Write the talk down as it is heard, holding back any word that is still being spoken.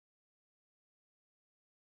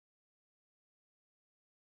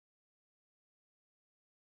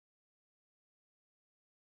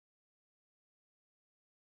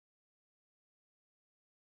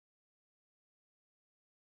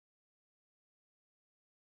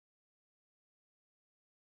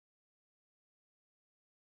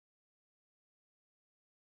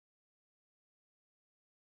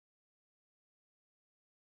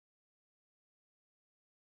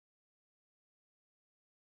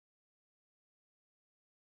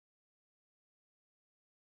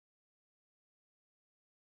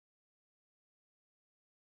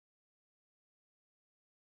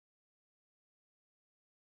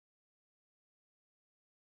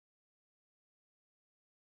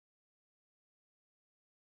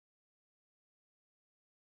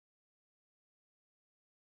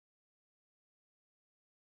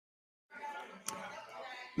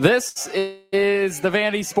This is the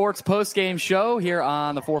VandySports postgame show here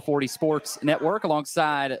on the 440 Sports Network.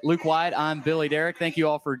 Alongside Luke Wyatt, I'm Billy Derrick. Thank you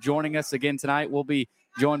all for joining us again tonight. We'll be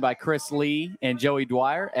joined by Chris Lee and Joey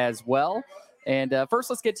Dwyer as well. And first,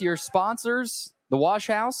 let's get to your sponsors. The Wash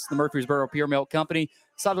House, the Murfreesboro Pure Milk Company,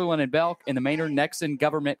 Sutherland & Belk, and the Maynard Nexen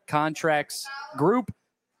Government Contracts Group.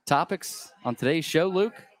 Topics on today's show,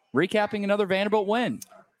 Luke, recapping another Vanderbilt win.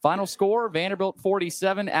 Final score, Vanderbilt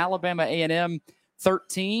 47, Alabama A&M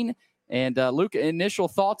 13. And Luke, initial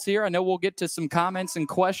thoughts here. I know we'll get to some comments and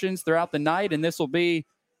questions throughout the night, and this will be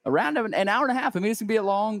around an hour and a half. I mean, it's going to be a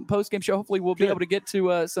long post-game show. Hopefully we'll be able to get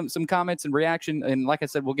to some comments and reaction. And like I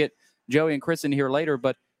said, we'll get Joey and Chris in here later.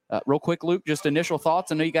 But real quick, Luke, just initial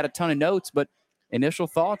thoughts. I know you got a ton of notes, but initial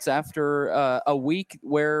thoughts after a week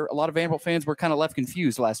where a lot of Vanderbilt fans were kind of left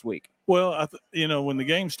confused last week. Well, when the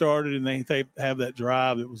game started and they have that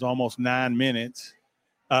drive that was almost 9 minutes,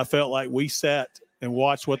 I felt like we sat and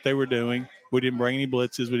watched what they were doing. We didn't bring any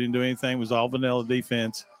blitzes. We didn't do anything. It was all vanilla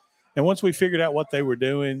defense. And once we figured out what they were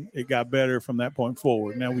doing, it got better from that point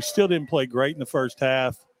forward. Now, we still didn't play great in the first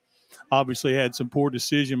half. Obviously had some poor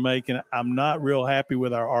decision-making. I'm not real happy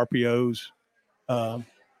with our RPOs.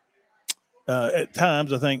 At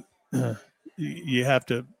times, I think you have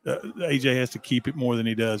to AJ has to keep it more than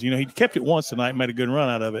he does. He kept it once tonight and made a good run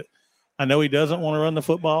out of it. I know he doesn't want to run the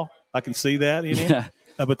football. I can see that in him.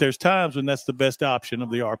 But there's times when that's the best option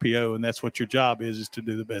of the RPO, and that's what your job is to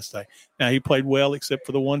do the best thing. Now, he played well except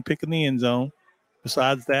for the one pick in the end zone.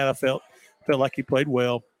 Besides that, I felt like he played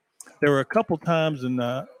well. There were a couple times, and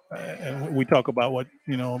we talk about what,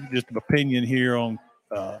 just an opinion here on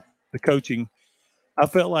the coaching. I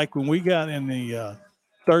felt like when we got in the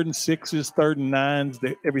 3rd and 6s, 3rd and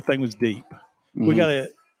 9s, everything was deep. Mm-hmm. We got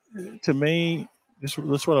to me, this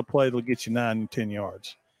sort of play that'll get you 9 and 10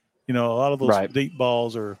 yards. A lot of those deep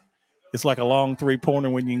balls it's like a long 3-pointer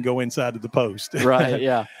when you can go inside of the post. Right,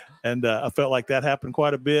 yeah. And I felt like that happened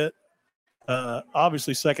quite a bit.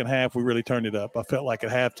 Obviously, second half, we really turned it up. I felt like at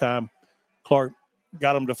halftime, Clark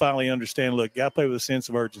got them to finally understand, look, got to play with a sense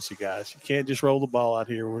of urgency, guys. You can't just roll the ball out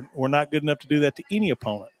here. We're not good enough to do that to any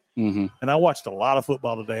opponent. Mm-hmm. And I watched a lot of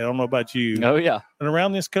football today. I don't know about you. Oh, yeah. And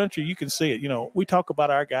around this country, you can see it. We talk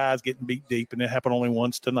about our guys getting beat deep, and it happened only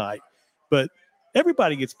once tonight. But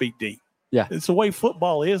everybody gets beat deep. Yeah. It's the way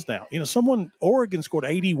football is now. Oregon scored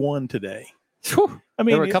 81 today. Whew. I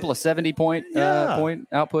mean, there were a couple of 70-point point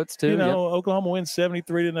outputs too. Oklahoma wins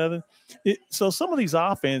 73-0. So some of these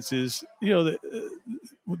offenses, the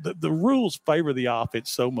rules favor the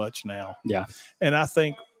offense so much now. Yeah. And I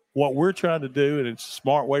think what we're trying to do, and it's a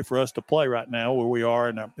smart way for us to play right now where we are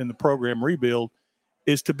in the program rebuild,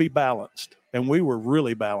 is to be balanced. And we were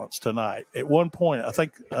really balanced tonight. At one point, I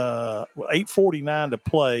think 8:49 to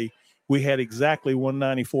play, we had exactly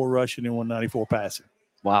 194 rushing and 194 passing.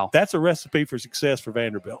 Wow. That's a recipe for success for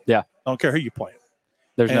Vanderbilt. Yeah. I don't care who you play.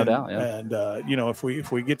 There's no doubt. Yeah. And,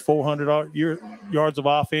 if we get 400 yards of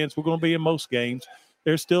offense, we're going to be in most games.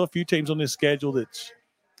 There's still a few teams on this schedule that's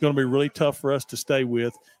going to be really tough for us to stay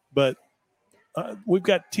with. But we've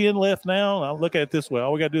got 10 left now. I'll look at it this way.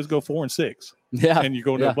 All we got to do is go 4-6. Yeah. And you're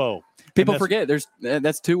going to a bowl. People forget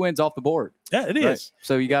that's 2 wins off the board. Yeah, it is. Right?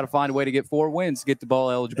 So you got to find a way to get 4 wins to get the bowl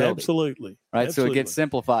eligibility. Absolutely. Right. Absolutely. So it gets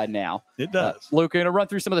simplified now. It does. Luke, we're going to run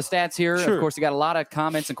through some of the stats here. Sure. Of course, you got a lot of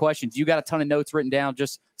comments and questions. You got a ton of notes written down.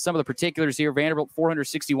 Just some of the particulars here. Vanderbilt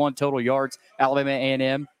 461 total yards. Alabama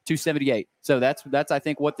A&M 278. So that's I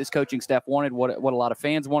think what this coaching staff wanted. What a lot of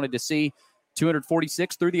fans wanted to see.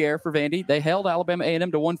 246 through the air for Vandy. They held Alabama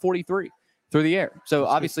A&M to 143 through the air. So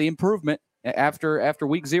obviously improvement after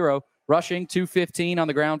week 0. Rushing 215 on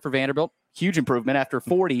the ground for Vanderbilt. Huge improvement after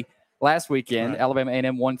 40 last weekend. Right. Alabama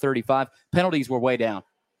A&M 135. Penalties were way down.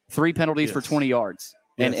 3 penalties for 20 yards.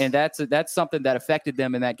 Yes. And that's something that affected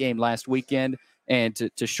them in that game last weekend. And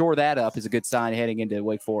to shore that up is a good sign heading into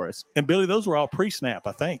Wake Forest. And, Billy, those were all pre-snap,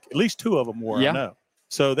 I think. At least 2 of them were, yeah. I know.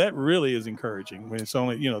 So that really is encouraging when it's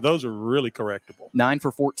only, those are really correctable. 9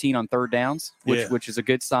 for 14 on third downs, which is a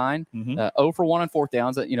good sign. Mm-hmm. 0 for 1 on fourth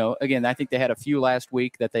downs. Again, I think they had a few last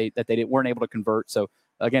week that they weren't able to convert. So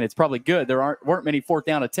again, it's probably good. There weren't many fourth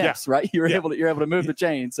down attempts, right? You're able to move the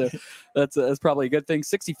chain. So that's probably a good thing.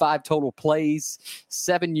 65 total plays,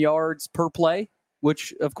 7 yards per play,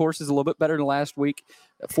 which of course is a little bit better than last week.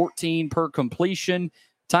 14 per completion.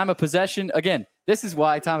 Time of possession, again, this is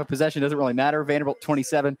why time of possession doesn't really matter. Vanderbilt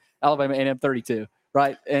 27, Alabama A&M 32,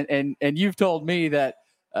 right? And you've told me that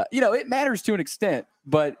it matters to an extent,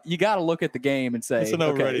 but you got to look at the game and say it's an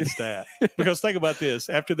overrated stat. Because think about this: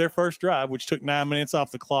 after their first drive, which took 9 minutes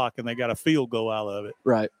off the clock, and they got a field goal out of it.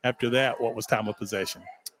 Right. After that, what was time of possession?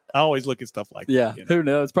 I always look at stuff like that. Yeah, who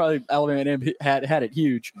knows? Probably Alabama A&M had it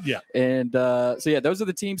huge. Yeah. And those are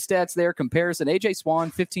the team stats there. Comparison, A.J.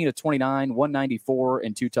 Swan, 15 of 29, 194,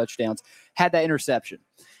 and 2 touchdowns. Had that interception,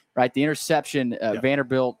 right? The interception,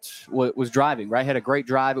 Vanderbilt was driving, right? Had a great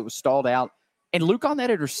drive. It was stalled out. And Luke, on that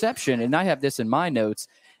interception, and I have this in my notes,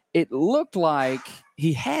 it looked like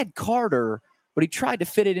he had Carter, but he tried to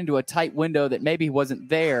fit it into a tight window that maybe wasn't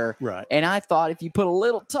there. Right. And I thought if you put a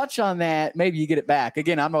little touch on that, maybe you get it back.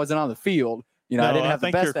 Again, I wasn't on the field. I didn't have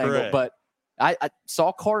the best angle, but I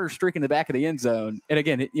saw Carter streak in the back of the end zone. And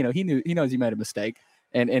again, he knows he made a mistake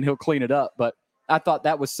and he'll clean it up. But I thought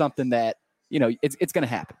that was something that, it's going to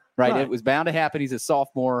happen, right? It was bound to happen. He's a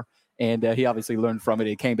sophomore, and he obviously learned from it.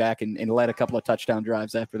 He came back and led a couple of touchdown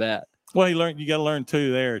drives after that. Well, you got to learn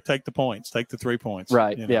too there. Take the points, take the 3 points.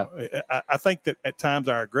 Right. I think that at times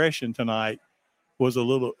our aggression tonight was a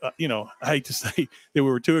little, I hate to say that we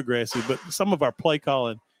were too aggressive, but some of our play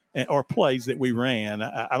calling or plays that we ran,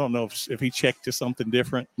 I don't know if he checked to something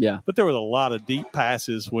different. Yeah. But there was a lot of deep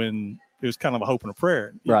passes when it was kind of a hope and a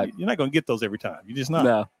prayer. Right. You're not going to get those every time. You're just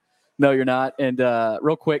not. No, you're not. And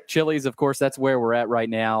real quick, Chili's, of course, that's where we're at right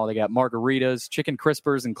now. They got margaritas, chicken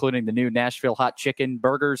crispers, including the new Nashville hot chicken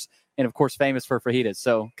burgers, and, of course, famous for fajitas.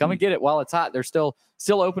 So come and get it while it's hot. They're still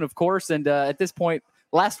open, of course. And at this point,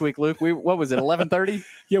 last week, Luke, what was it, 11:30?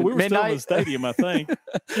 Yeah, we were midnight? still in the stadium, I think.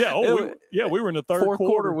 We were in the fourth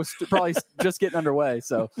quarter was probably just getting underway.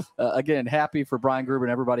 So, again, happy for Brian Gruber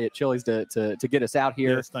and everybody at Chili's to get us out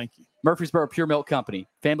here. Yes, thank you. Murfreesboro Pure Milk Company,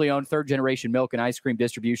 family-owned third-generation milk and ice cream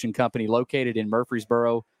distribution company located in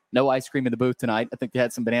Murfreesboro. No ice cream in the booth tonight. I think they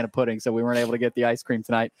had some banana pudding, so we weren't able to get the ice cream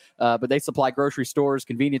tonight. But they supply grocery stores,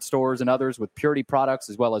 convenience stores, and others with purity products,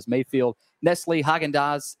 as well as Mayfield, Nestle,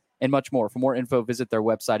 Haagen-Dazs, and much more. For more info, visit their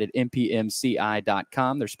website at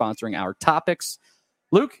mpmci.com. They're sponsoring our topics.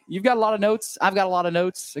 Luke, you've got a lot of notes. I've got a lot of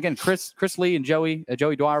notes. Again, Chris Lee and Joey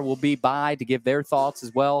Dwyer will be by to give their thoughts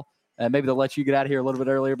as well. Maybe they'll let you get out of here a little bit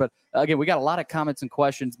earlier. But, again, we got a lot of comments and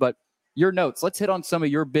questions. But your notes, let's hit on some of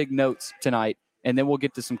your big notes tonight, and then we'll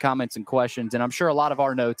get to some comments and questions. And I'm sure a lot of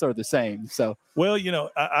our notes are the same. So, well,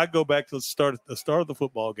 I go back to the start of the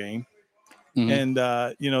football game. Mm-hmm.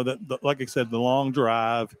 And, like I said, the long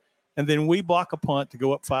drive. And then we block a punt to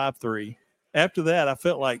go up 5-3. After that, I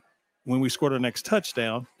felt like when we scored our next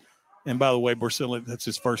touchdown, and by the way, Borsilli, that's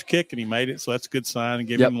his first kick, and he made it, so that's a good sign and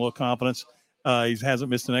gave him a little confidence. He hasn't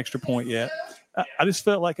missed an extra point yet. I just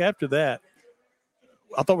felt like after that,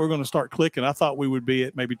 I thought we were going to start clicking. I thought we would be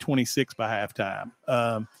at maybe 26 by halftime.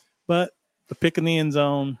 But the pick in the end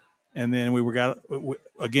zone, and then we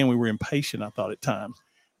were impatient, I thought, at times.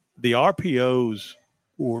 The RPOs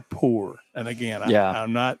were poor. And, again,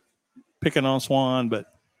 I'm not picking on Swan, but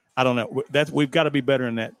I don't know. We've got to be better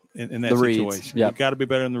in that situation. We've got to be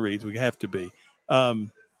better in the reads. We have to be.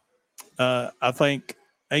 I think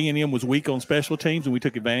A&M was weak on special teams, and we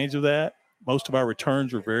took advantage of that. Most of our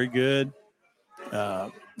returns were very good.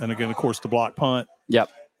 And, again, of course, the block punt.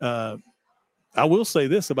 Yep. I will say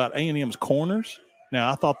this about A&M's corners.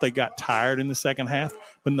 Now, I thought they got tired in the second half,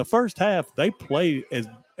 but in the first half, they played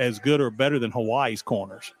as good or better than Hawaii's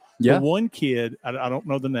corners. Yeah. The one kid, I don't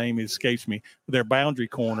know the name, it escapes me, their boundary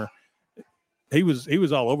corner, he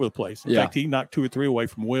was all over the place. In fact, he knocked 2 or 3 away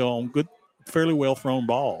from Will on good, fairly well thrown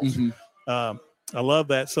balls. Mm-hmm. I love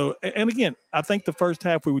that. So, and again, I think the first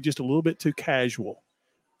half we were just a little bit too casual.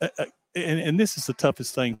 And this is the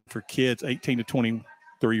toughest thing for kids, 18 to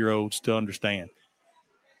 23-year-olds, to understand.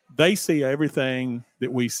 They see everything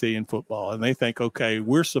that we see in football, and they think, okay,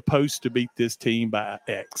 we're supposed to beat this team by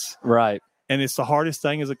X. Right. And it's the hardest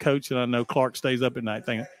thing as a coach, and I know Clark stays up at night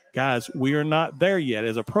thinking, guys, we are not there yet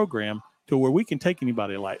as a program to where we can take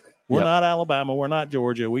anybody lightly. We're not Alabama. We're not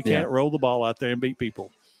Georgia. We can't roll the ball out there and beat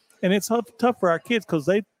people. And it's tough for our kids because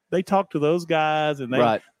they talk to those guys, and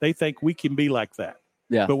they think we can be like that.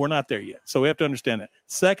 Yeah. But we're not there yet. So we have to understand that.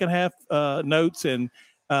 Second half notes, and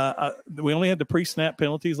we only had the pre-snap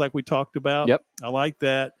penalties like we talked about. Yep. I like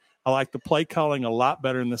that. I like the play calling a lot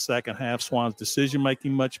better in the second half. Swan's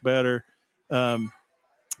decision-making much better. And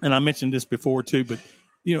I mentioned this before too, but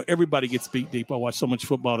everybody gets beat deep. I watched so much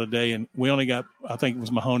football today, and we only got, I think it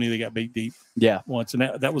was Mahoney that got beat deep. Once, and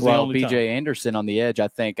that was the only time. BJ Anderson on the edge, I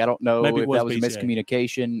think. I don't know if that was BJ.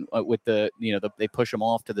 Miscommunication with the they push him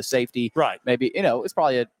off to the safety. Right. Maybe it's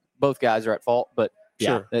probably both guys are at fault, but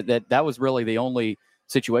sure. That was really the only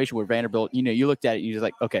situation where Vanderbilt. You looked at it, you just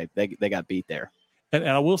like, okay, they got beat there. And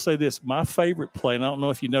I will say this: my favorite play, and I don't know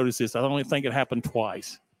if you noticed this. I only think it happened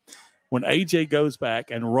twice. When AJ goes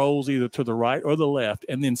back and rolls either to the right or the left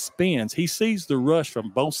and then spins, he sees the rush from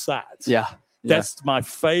both sides. Yeah. That's my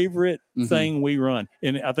favorite thing we run.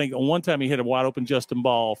 And I think one time he hit a wide open Justin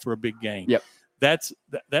ball for a big game. Yep.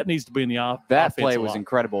 That needs to be in the offense. That play was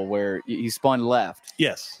incredible where he spun left.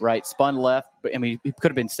 Yes. Right. Spun left. But I mean, he could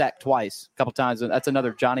have been sacked twice, a couple times. That's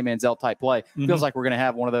another Johnny Manziel type play. Feels like we're going to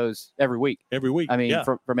have one of those every week. Every week. I mean,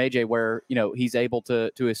 from AJ where, he's able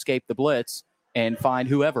to escape the blitz and find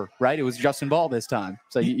whoever, right? It was Justin Ball this time.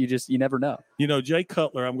 So you never know. Jay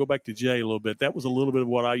Cutler, I'm going to go back to Jay a little bit. That was a little bit of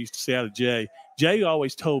what I used to say out of Jay. Jay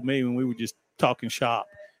always told me when we were just talking shop,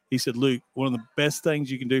 he said, Luke, one of the best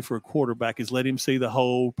things you can do for a quarterback is let him see the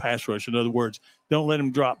whole pass rush. In other words, don't let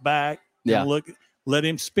him drop back. Yeah. Let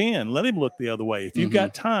him spin. Let him look the other way. If you've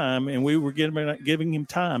got time, and we were giving him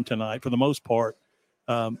time tonight for the most part,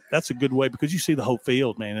 that's a good way because you see the whole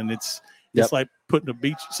field, man, and it's like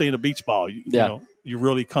seeing a beach ball. You're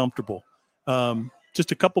really comfortable.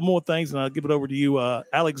 Just a couple more things, and I'll give it over to you.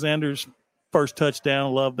 Alexander's first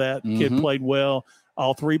touchdown, love that. Kid played well.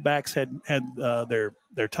 All three backs had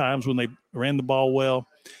their times when they ran the ball well.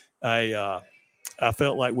 I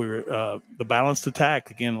felt like we were the balanced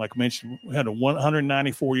attack again. Like I mentioned, we had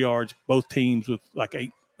 194 yards. Both teams with like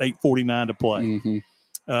 8:49 to play.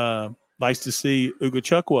 Nice to see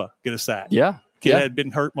Ugachukwu get a sack. Yeah, kid had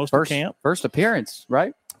been hurt most of camp. First appearance,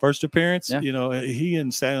 right? First appearance. Yeah. He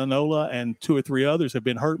and Santanola and two or three others have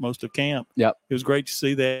been hurt most of camp. Yep. It was great to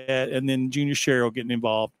see that. And then Junior Sherrill getting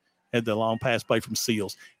involved, had the long pass play from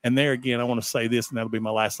Seals. And there again, I want to say this, and that'll be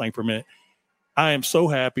my last thing for a minute. I am so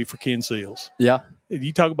happy for Ken Seals. Yeah.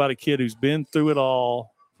 You talk about a kid who's been through it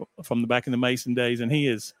all from the back in the Mason days, and he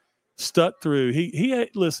is stuck through.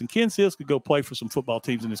 Listen, Ken Seals could go play for some football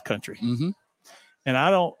teams in this country. And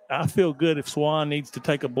I feel good if Swan needs to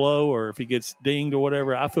take a blow or if he gets dinged or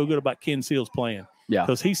whatever. I feel good about Ken Seals playing. Yeah.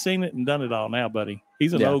 Because he's seen it and done it all now, buddy.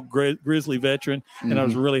 He's an old Grizzly veteran, and I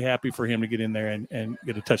was really happy for him to get in there and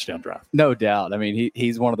get a touchdown drive. No doubt. I mean,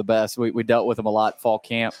 he's one of the best. We dealt with him a lot fall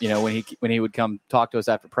camp. When he would come talk to us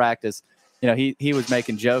after practice, he was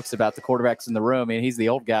making jokes about the quarterbacks in the room. I mean, he's the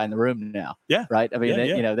old guy in the room now. Yeah. Right. I mean,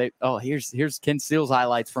 here's Ken Seals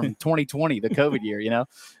highlights from 2020, the COVID year,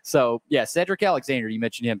 So, yeah, Cedric Alexander, you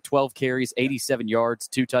mentioned him, 12 carries, 87 yards,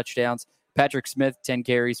 2 touchdowns. Patrick Smith, 10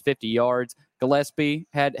 carries, 50 yards. Gillespie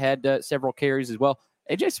had several carries as well.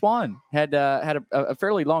 AJ Swan had a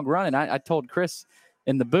fairly long run, and I told Chris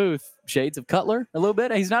in the booth, shades of Cutler a little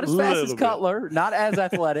bit. He's not as fast as Cutler, not as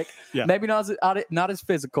athletic, maybe not as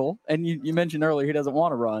physical. And you mentioned earlier he doesn't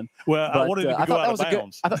want to run. Well, I wanted him to go out of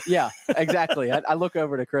bounds. Yeah, exactly. I look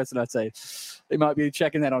over to Chris and I say, they might be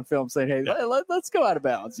checking that on film, saying, "Hey, let's go out of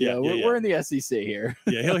bounds." We're in the SEC here.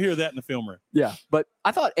 Yeah, he'll hear that in the film room. Yeah, but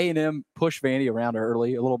I thought A&M pushed Vandy around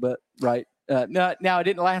early a little bit, right? Now it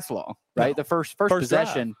didn't last long, right? No. The first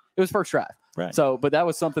possession, drive. It was first drive. Right. So, but that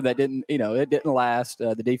was something that it didn't last.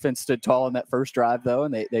 The defense stood tall in that first drive, though,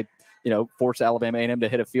 and they forced Alabama A&M to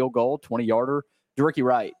hit a field goal, 20-yarder. Ricky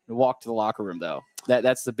Wright walked to the locker room, though.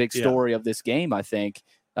 That's the big story of this game, I think.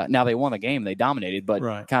 Now they won the game, they dominated,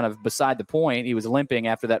 but kind of beside the point, he was limping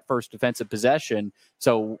after that first defensive possession.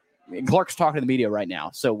 So Clark's talking to the media right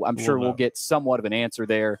now, so I'm sure we'll get somewhat of an answer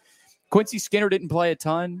there. Quincy Skinner didn't play a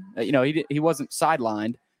ton. He wasn't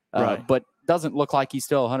sidelined, but doesn't look like he's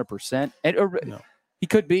still 100%. No. He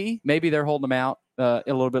could be. Maybe they're holding him out a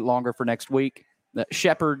little bit longer for next week.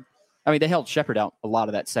 Shepard, they held Shepard out a lot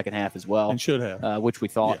of that second half as well. And should have. Which we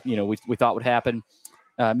thought, we thought would happen.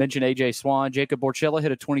 Mentioned A.J. Swan. Jacob Borchella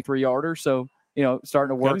hit a 23-yarder, so, starting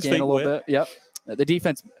to work in a little bit. Yep. The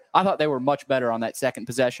defense, I thought they were much better on that second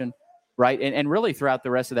possession, right? And really throughout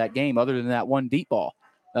the rest of that game, other than that one deep ball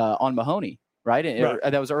on Mahoney, right?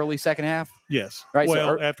 That was early second half? Yes. Right.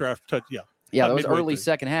 Well, after I touched, Yeah, that was early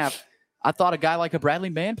second half. I thought a guy like a Bradley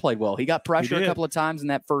Mann played well. He got pressure a couple of times in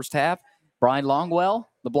that first half. Brian Longwell,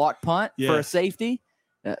 the block punt for a safety.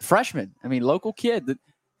 Freshman. Local kid.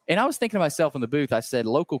 And I was thinking to myself in the booth, I said,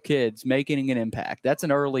 local kids making an impact. That's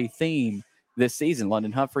an early theme this season.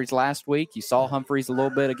 London Humphreys last week. You saw Humphreys a little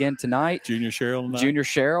bit again tonight. Junior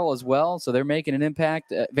Sherrill as well. So they're making an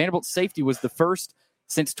impact. Vanderbilt safety was the first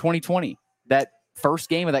since 2020. That first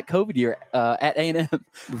game of that COVID year at A&M.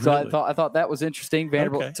 So really? I thought that was interesting.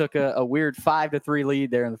 Vanderbilt took a weird 5-3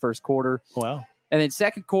 lead there in the first quarter. Wow. And then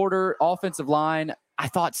second quarter, offensive line, I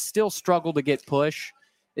thought still struggled to get push.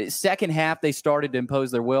 Second half, they started to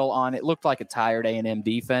impose their will on. It looked like a tired A&M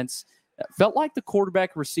defense. Felt like the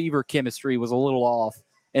quarterback-receiver chemistry was a little off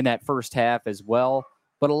in that first half as well.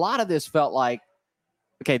 But a lot of this felt like,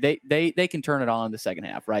 okay, they can turn it on in the second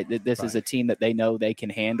half, right? This is a team that they know they can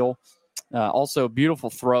handle. Also, beautiful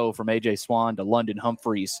throw from A.J. Swan to London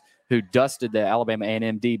Humphreys, who dusted the Alabama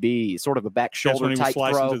A&M DB, sort of a back shoulder type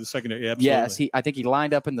throw. Into the secondary. Yeah, yes, I think he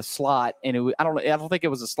lined up in the slot, and I don't think it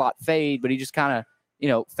was a slot fade, but he just kind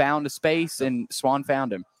of found a space, and Swann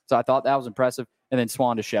found him. So I thought that was impressive. And then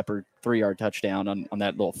Swann to Shepard, 3-yard touchdown on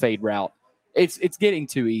that little fade route. It's getting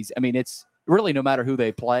too easy. I mean, it's really no matter who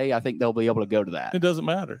they play, I think they'll be able to go to that. It doesn't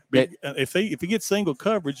matter. If he gets single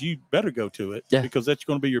coverage, you better go to it because that's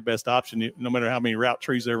going to be your best option. No matter how many route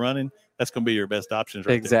trees they're running, that's going to be your best options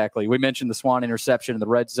right exactly. there. We mentioned the Swann interception in the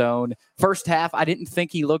red zone. First half, I didn't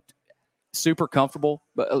think he looked super comfortable,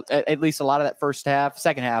 but at least a lot of that first half.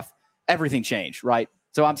 Second half, everything changed, right?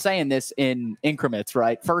 So I'm saying this in increments,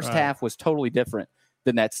 right? First half was totally different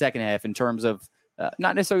than that second half in terms of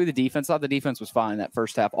not necessarily the defense. I thought the defense was fine in that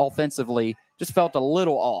first half. Offensively, just felt a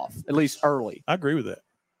little off, at least early. I agree with that.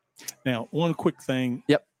 Now, one quick thing.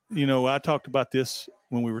 Yep. I talked about this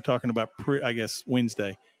when we were talking about,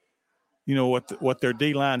 Wednesday. What their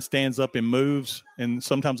D-line stands up and moves, and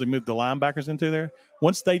sometimes they move the linebackers into there.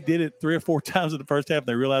 Once they did it 3 or 4 times in the first half,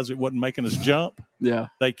 they realized it wasn't making us jump. Yeah.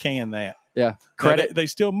 They can that. Yeah. Credit. They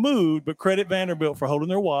still moved, but credit Vanderbilt for holding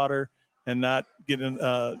their water and not getting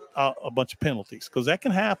a bunch of penalties, because that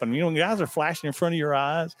can happen. When guys are flashing in front of your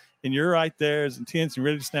eyes and you're right there as intense and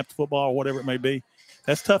ready to snap the football or whatever it may be,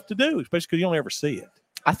 that's tough to do, especially because you don't ever see it.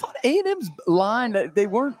 I thought A&M's line, they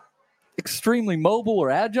weren't extremely mobile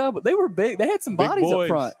or agile, but they were big. They had some bodies up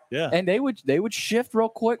front. Yeah. And they would shift real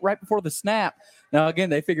quick right before the snap. Now, again,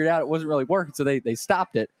 they figured out it wasn't really working, so they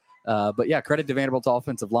stopped it. But, yeah, credit to Vanderbilt's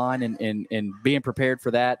offensive line and being prepared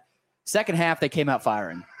for that. Second half, they came out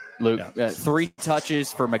firing, Luke. Yeah. 3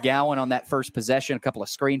 touches for McGowan on that first possession, a couple of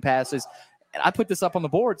screen passes. And I put this up on the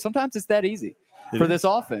board. Sometimes it's that easy for this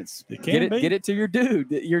offense. Get it to your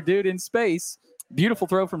dude in space. Beautiful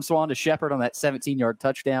throw from Swann to Shepard on that 17-yard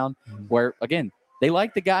touchdown where, again, they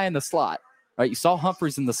like the guy in the slot. Right? You saw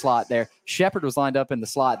Humphreys in the slot there. Shepard was lined up in the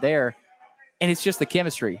slot there. And it's just the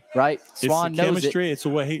chemistry, right? Swann knows chemistry. it. It's the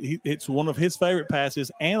way it's one of his favorite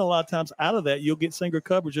passes, and a lot of times out of that you'll get single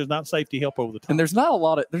coverage. There's not safety help over the top. And there's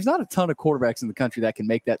not a ton of quarterbacks in the country that can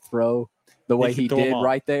make that throw the way he did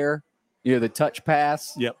right there. The touch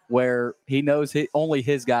pass, where he knows only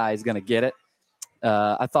his guy is going to get it.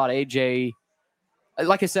 I thought AJ,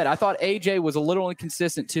 like I said, was a little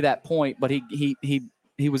inconsistent to that point, but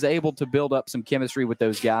he was able to build up some chemistry with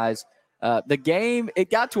those guys. The game,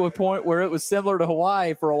 it got to a point where it was similar to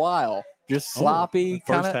Hawaii for a while. Just sloppy,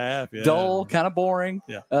 kind of dull, kind of boring.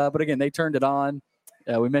 Yeah. But again, they turned it on.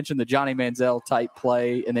 We mentioned the Johnny Manziel type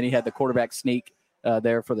play, and then he had the quarterback sneak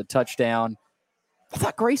there for the touchdown. I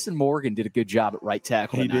thought Grayson Morgan did a good job at right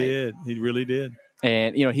tackle tonight. He did. He really did.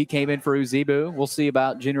 And, he came in for Uzebu. We'll see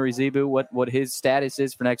about Junior Uzebu, what his status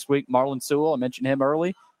is for next week. Marlon Sewell, I mentioned him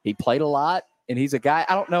early. He played a lot, and he's a guy,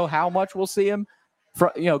 I don't know how much we'll see him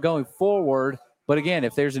going forward. But again,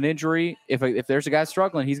 if there's an injury, if there's a guy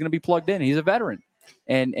struggling, he's going to be plugged in. He's a veteran,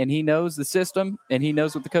 and he knows the system, and he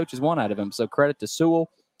knows what the coaches want out of him. So credit to Sewell.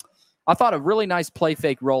 I thought a really nice play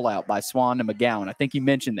fake rollout by Swann to McGowan. I think you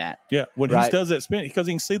mentioned that. Yeah, when he does that spin, because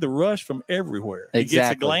he can see the rush from everywhere. Exactly. He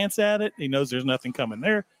gets a glance at it. He knows there's nothing coming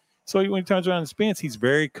there. So when he turns around and spins, he's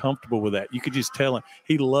very comfortable with that. You could just tell him.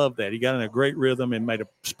 He loved that. He got in a great rhythm and made a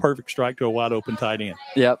perfect strike to a wide open tight end.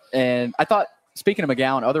 Yep, and I thought, speaking of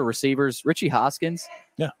McGowan, other receivers, Richie Hoskins,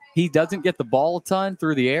 he doesn't get the ball a ton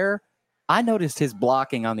through the air. I noticed his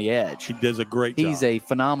blocking on the edge. He does a great job. He's a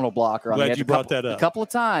phenomenal blocker on the edge. Glad you brought that up. A couple of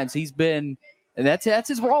times he's been, and that's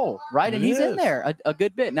his role, right? And he's in there a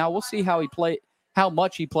good bit. Now we'll see how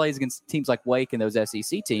much he plays against teams like Wake and those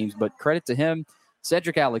SEC teams. But credit to him,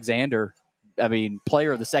 Cedric Alexander. I mean,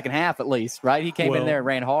 player of the second half at least, right? He came in there and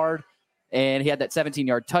ran hard, and he had that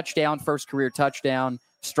 17-yard touchdown, first career touchdown,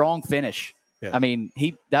 strong finish. Yeah. I mean,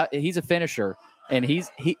 he's a finisher, and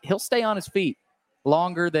he'll stay on his feet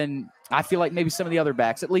longer than I feel like maybe some of the other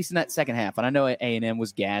backs, at least in that second half. And I know A&M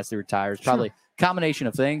was gassed, they were tired. It's probably a combination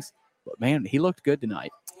of things. But, man, he looked good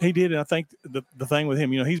tonight. He did, and I think the thing with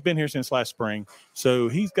him, he's been here since last spring, so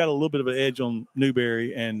he's got a little bit of an edge on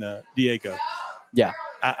Newberry and Diego. Yeah.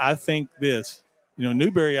 I think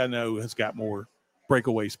Newberry I know has got more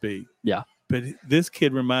breakaway speed. Yeah. But this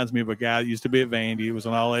kid reminds me of a guy that used to be at Vandy. He was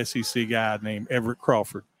an all-SEC guy named Everett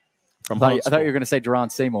Crawford from I thought you were going to say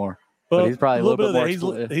Jerron Seymour. But he's probably a little bit more. He's a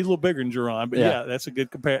little bigger than Jerron. But, yeah that's a good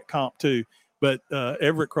comp, too. But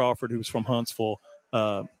Everett Crawford, who was from Huntsville,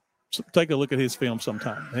 take a look at his film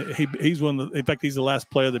sometime. He's in fact, he's the last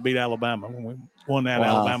player that beat Alabama when we won that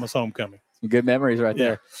Alabama's homecoming. Some good memories right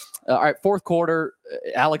there. All right, fourth quarter,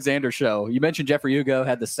 Alexander show. You mentioned Jeffrey Hugo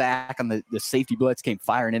had the sack on the safety blitz, came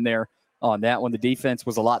firing in there. on that one. The defense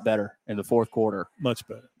was a lot better in the fourth quarter. Much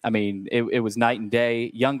better. I mean, it was night and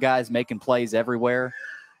day. Young guys making plays everywhere.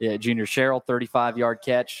 Yeah, Junior Sherrill, 35-yard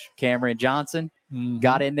catch. Cameron Johnson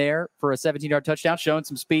got in there for a 17-yard touchdown, showing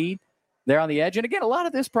some speed there on the edge. And again, a lot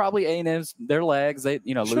of this probably A&M's their legs,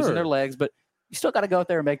 losing their legs, but you still got to go out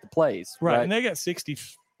there and make the plays. Right. And they got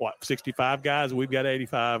 65 guys. We've got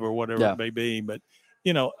 85 or whatever it may be. But,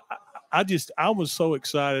 I was so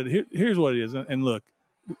excited. Here's what it is. And look,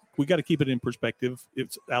 we got to keep it in perspective.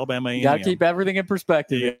 It's Alabama A&M. You got to keep everything in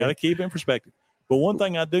perspective. You got to keep it in perspective. But one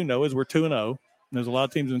thing I do know is we're 2-0. There's a lot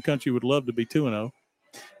of teams in the country would love to be 2-0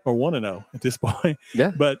 or 1-0 at this point.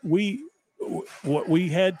 Yeah. But what we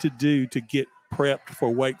had to do to get prepped for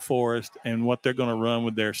Wake Forest and what they're going to run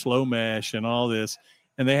with their slow mesh and all this,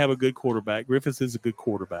 and they have a good quarterback. Griffiths is a good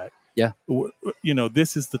quarterback. Yeah.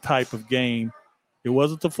 This is the type of game. It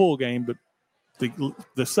wasn't the full game, but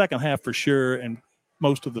the second half for sure, and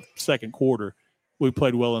most of the second quarter, we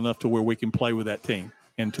played well enough to where we can play with that team.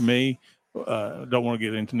 And to me, don't want to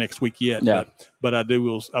get into next week yet, but I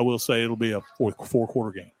will say it'll be a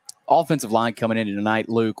four-quarter game. Offensive line coming in tonight,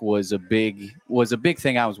 Luke, was a big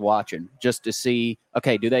thing I was watching just to see,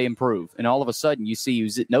 okay, do they improve? And all of a sudden you see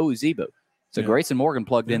no Uzebo. So Grayson Morgan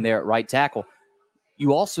plugged in there at right tackle.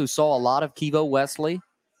 You also saw a lot of Kevo Wesley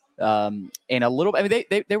and a little – I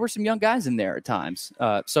mean, there were some young guys in there at times.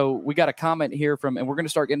 So we got a comment here from – and we're going to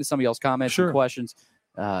start getting to some of y'all's comments and questions.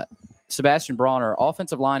 Sebastian Bronner,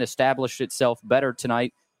 offensive line established itself better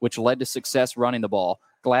tonight, which led to success running the ball.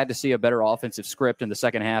 Glad to see a better offensive script in the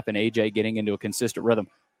second half and AJ getting into a consistent rhythm.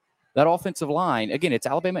 That offensive line, again, it's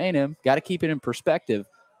Alabama A&M. Got to keep it in perspective,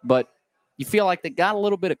 but you feel like they got a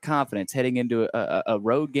little bit of confidence heading into a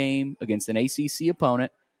road game against an ACC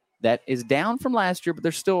opponent that is down from last year, but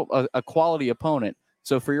they're still a quality opponent.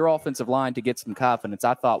 So for your offensive line to get some confidence,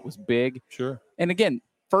 I thought was big. Sure. And again,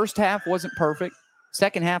 first half wasn't perfect.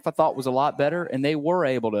 Second half, I thought, was a lot better, and they were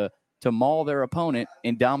able to maul their opponent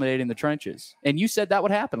in dominating the trenches. And you said that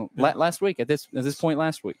would happen last week at this point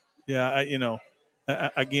last week. Yeah,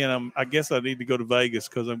 I guess I need to go to Vegas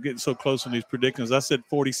because I'm getting so close on these predictions. I said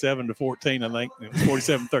 47-14. I think it was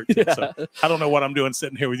 47-13. So I don't know what I'm doing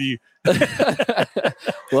sitting here with you.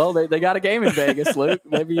 Well, they got a game in Vegas, Luke.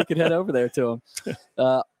 Maybe you could head over there to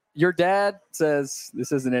them. Your dad says,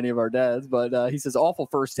 this isn't any of our dads, but he says awful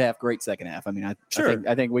first half, great second half. I mean,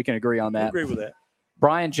 I think we can agree on that. I agree with that.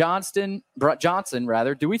 Brian Johnson,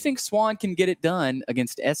 do we think Swan can get it done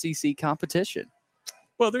against SEC competition?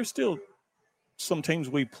 Well, there's still some teams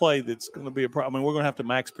we play that's going to be a problem. I mean, we're going to have to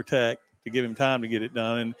max protect to give him time to get it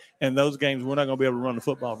done. And those games, we're not going to be able to run the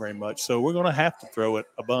football very much. So we're going to have to throw it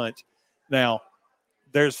a bunch. Now,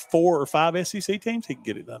 there's 4 or 5 SEC teams he can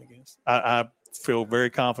get it done against. I feel very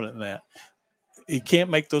confident in that. He can't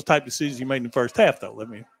make those type of decisions he made in the first half, though. Let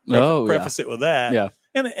me preface it with that. Yeah.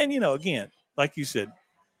 And again, like you said,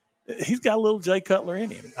 he's got a little Jay Cutler in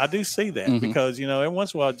him. I do see that because, every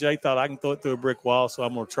once in a while, Jay thought I can throw it through a brick wall, so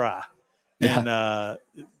I'm going to try. Yeah.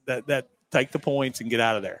 And that take the points and get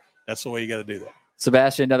out of there. That's the way you got to do that.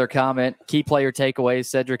 Sebastian, another comment. Key player takeaways.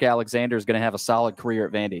 Cedric Alexander is going to have a solid career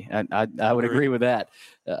at Vandy. I would agree with that.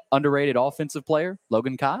 Underrated offensive player,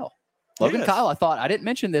 Logan Kyle. Kyle, I didn't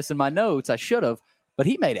mention this in my notes. I should have, but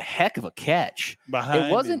he made a heck of a catch.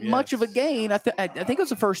 It wasn't much of a gain. I think it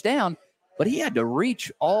was a first down, but he had to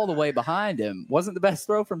reach all the way behind him. Wasn't the best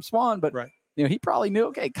throw from Swan, but he probably knew,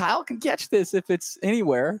 okay, Kyle can catch this if it's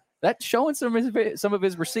anywhere. That's showing some of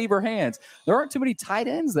his receiver hands. There aren't too many tight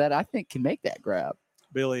ends that I think can make that grab.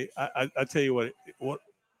 Billy, I tell you what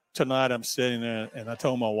tonight I'm sitting there and I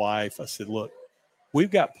told my wife, I said, look,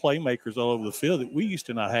 we've got playmakers all over the field that we used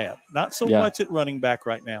to not have. Not so much at running back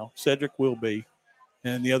right now. Cedric will be,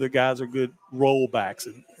 and the other guys are good rollbacks,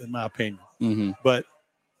 in my opinion. Mm-hmm. But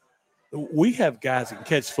we have guys that can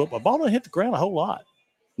catch football. Ball don't hit the ground a whole lot.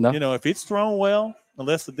 No. If it's thrown well,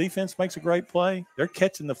 unless the defense makes a great play, they're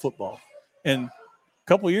catching the football. And a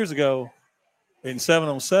couple of years ago, in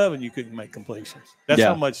 7-on-7, you couldn't make completions. That's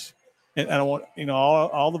how much. And I want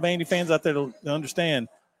all the Vandy fans out there to understand.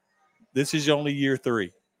 This is only year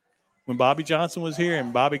 3. When Bobby Johnson was here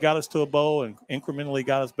and Bobby got us to a bowl and incrementally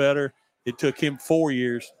got us better, it took him 4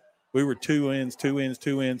 years. We were 2 wins.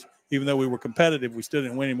 Even though we were competitive, we still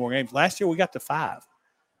didn't win any more games. Last year, we got to 5.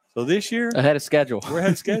 So this year, ahead of schedule. We're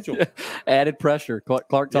ahead of schedule. Added pressure.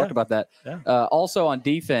 Clark talked about that. Yeah. Also on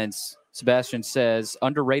defense, Sebastian says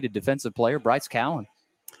underrated defensive player Bryce Cowan,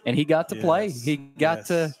 and he got to play. He got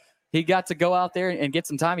to go out there and get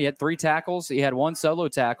some time. He had 3 tackles. He had 1 solo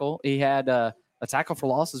tackle. He had a tackle for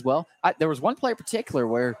loss as well. There was one play in particular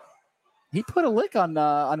where he put a lick on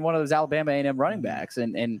one of those Alabama A&M running backs,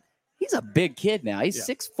 and he's a big kid now. He's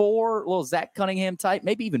 6'4", little Zach Cunningham type,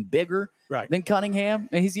 maybe even bigger than Cunningham.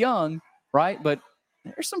 And he's young, right? But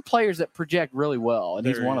there's some players that project really well, and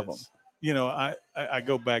he's one of them. You know, I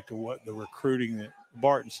go back to what the recruiting that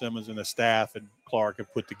Barton Simmons and the staff and Clark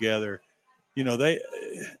have put together. You know,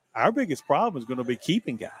 our biggest problem is going to be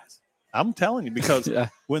keeping guys. I'm telling you, because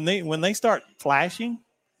when they start flashing,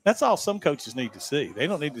 that's all some coaches need to see. They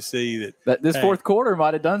don't need to see that this fourth quarter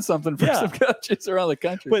might have done something for some coaches around the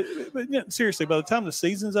country. But seriously, by the time the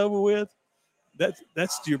season's over with,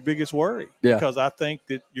 that's your biggest worry. Yeah. Because I think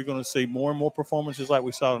that you're going to see more and more performances like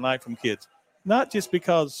we saw tonight from kids. Not just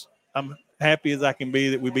because I'm happy as I can be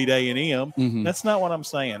that we beat A&M. Mm-hmm. That's not what I'm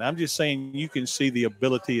saying. I'm just saying you can see the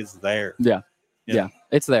ability is there. Yeah,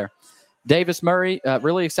 it's there. Davis Murray,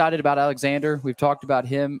 really excited about Alexander. We've talked about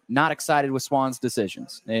him. Not excited with Swan's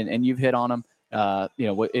decisions, and you've hit on them. You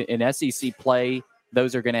know, in SEC play,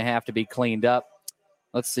 those are going to have to be cleaned up.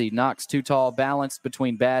 Let's see. Knox too tall, balanced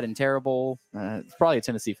between bad and terrible. It's probably a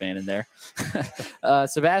Tennessee fan in there.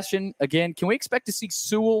 Sebastian, again, can we expect to see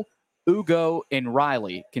Sewell, Ugo, and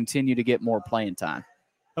Riley continue to get more playing time?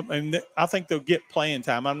 I think they'll get playing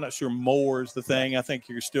time. I'm not sure more is the thing. I think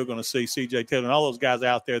you're still going to see C.J. Taylor and all those guys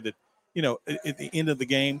out there that, you know, at the end of the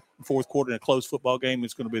game, fourth quarter in a close football game,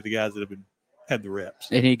 it's going to be the guys that have had the reps.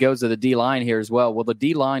 And he goes to the D-line here as well. Will the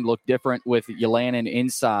D-line look different with Yalanin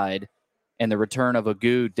inside and the return of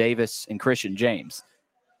Agu, Davis, and Christian James?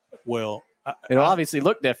 Well, it'll obviously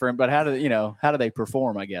look different, but how do they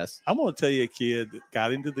perform, I guess? I'm going to tell you a kid that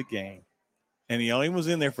got into the game, and he only was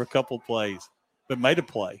in there for a couple of plays, but made a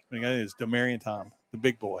play. I mean, it's Demarion Tom, the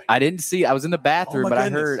big boy. I didn't see. I was in the bathroom, but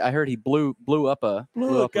goodness. I heard he blew up a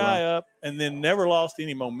guy up, and then never lost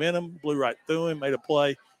any momentum. Blew right through him, made a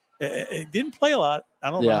play. It didn't play a lot. I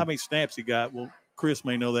don't know how many snaps he got. Well, Chris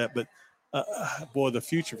may know that, but boy, the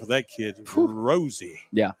future for that kid is rosy.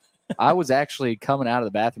 Yeah, I was actually coming out of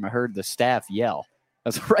the bathroom. I heard the staff yell. I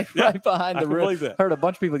was right behind the room. Heard a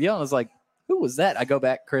bunch of people yelling. I was like, "Who was that?" I go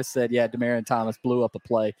back. Chris said, "Yeah, Demarion Thomas blew up a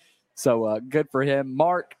play." So good for him.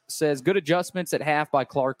 Mark says, good adjustments at half by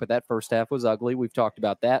Clark, but that first half was ugly. We've talked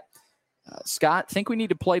about that. Scott, think we need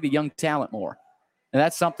to play the young talent more. And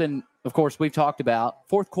that's something, of course, we've talked about.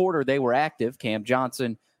 Fourth quarter, they were active. Cam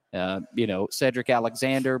Johnson, Cedric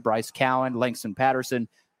Alexander, Bryce Cowan, Langston Patterson.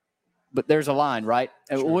 But there's a line, right?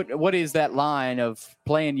 Sure. What is that line of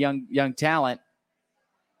playing young talent?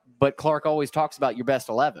 But Clark always talks about your best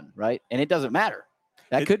 11, right? And it doesn't matter.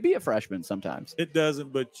 That could be a freshman sometimes. It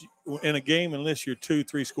doesn't, but in a game, unless you're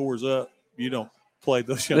 2-3 scores up, you don't play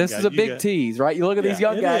those young guys. This is a big tease, right? You look at these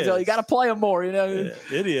young guys, you got to play them more, you know.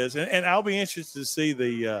 It is, and I'll be interested to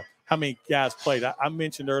see how many guys played. I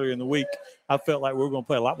mentioned earlier in the week, I felt like we were going to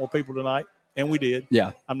play a lot more people tonight, and we did.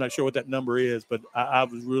 Yeah. I'm not sure what that number is, but I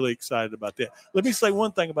was really excited about that. Let me say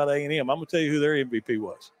one thing about A&M. I'm going to tell you who their MVP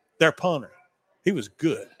was. Their punter. He was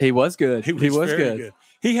good. He was good. He was very good.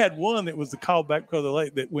 He had one that was the callback because of the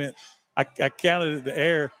late that went. I counted it the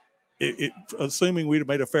air. Assuming we'd have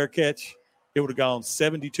made a fair catch, it would have gone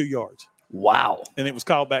 72 yards. Wow! And it was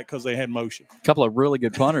called back because they had motion. A couple of really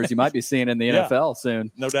good punters you might be seeing in the NFL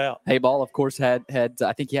soon. No doubt. Hayball, of course, had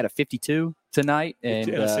I think he had a 52 tonight and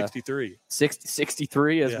a 63.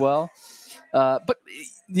 63 as well. But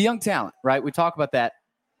the young talent, right? We talk about that.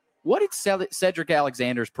 What did Cedric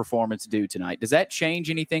Alexander's performance do tonight? Does that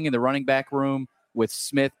change anything in the running back room with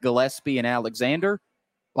Smith, Gillespie, and Alexander?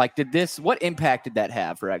 Like, what impact did that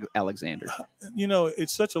have for Alexander? You know,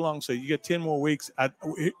 it's such a long season. You get 10 more weeks.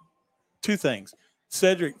 Two things.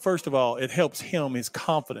 Cedric, first of all, it helps his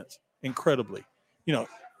confidence incredibly. You know,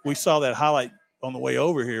 we saw that highlight on the way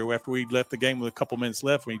over here after we left the game with a couple minutes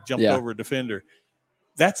left when he jumped over a defender.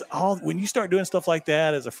 That's all. When you start doing stuff like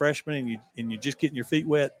that as a freshman and you're just getting your feet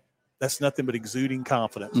wet, that's nothing but exuding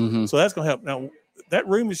confidence. Mm-hmm. So that's going to help. Now, that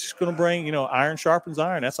room is just going to bring, iron sharpens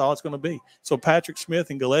iron. That's all it's going to be. So Patrick Smith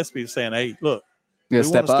and Gillespie are saying, hey, look, we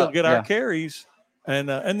want to still get our carries. And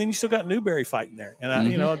then you still got Newberry fighting there.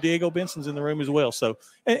 And, Diego Benson's in the room as well. So,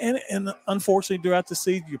 and unfortunately, throughout the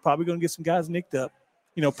season, you're probably going to get some guys nicked up.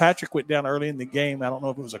 Patrick went down early in the game. I don't know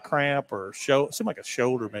if it was a cramp or it seemed like a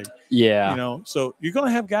shoulder maybe. Yeah. So you're going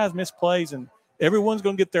to have guys miss plays, and everyone's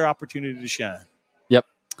going to get their opportunity to shine. Yep.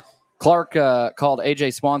 Clark called A.J.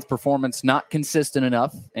 Swan's performance not consistent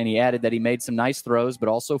enough, and he added that he made some nice throws but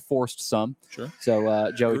also forced some. Sure.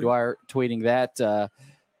 So Joey Dwyer tweeting that.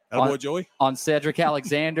 Joey. On Cedric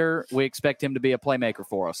Alexander, we expect him to be a playmaker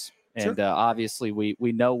for us. And obviously we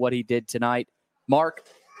know what he did tonight. Mark,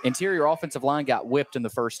 interior offensive line got whipped in the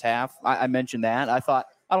first half. I mentioned that. I don't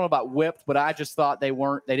know about whipped, but I just thought they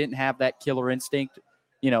didn't have that killer instinct,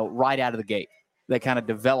 right out of the gate. they kind of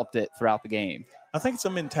developed it throughout the game. I think it's a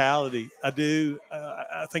mentality. I do.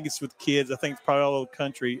 I think it's with kids. I think it's probably all over the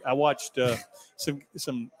country. I watched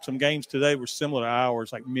some games today were similar to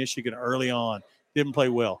ours, like Michigan early on. Didn't play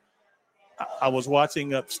well. I was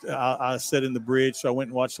watching I sat in the bridge, so I went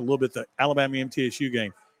and watched a little bit of the Alabama MTSU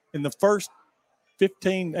game. In the first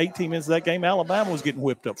 15, 18 minutes of that game, Alabama was getting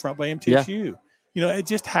whipped up front by MTSU. Yeah. It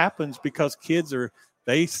just happens because kids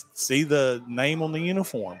they see the name on the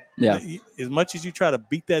uniform. Yeah. As much as you try to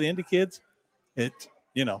beat that into kids, they're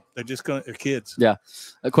just they're kids. Yeah.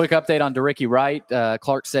 A quick update on Dericky Wright.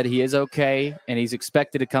 Clark said he is okay, and he's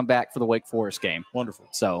expected to come back for the Wake Forest game. Wonderful.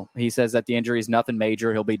 So he says that the injury is nothing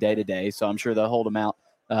major. He'll be day-to-day, so I'm sure they'll hold him out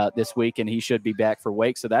this week, and he should be back for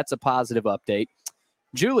Wake. So that's a positive update.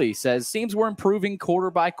 Julie says, seems we're improving quarter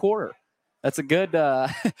by quarter. That's a good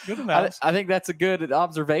good analysis. I think that's a good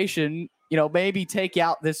observation. Maybe take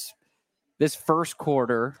out this first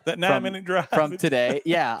quarter. That 9-minute drive. From today.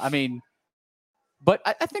 Yeah, I mean – but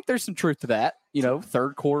I think there's some truth to that.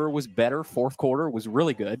 Third quarter was better. Fourth quarter was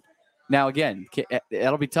really good. Now, again,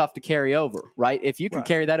 that'll be tough to carry over, right? If you can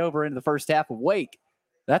carry that over into the first half of Wake,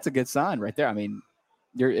 that's a good sign right there. I mean,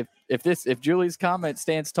 if Julie's comment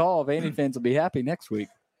stands tall, Vandy fans will be happy next week.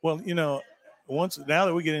 Well, now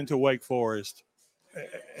that we get into Wake Forest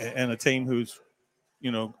and a team who's,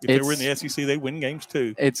 if they were in the SEC, they win games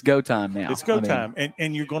too. It's go time now. It's go time.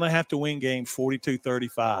 And you're going to have to win games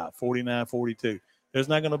 42-35, 49-42. There's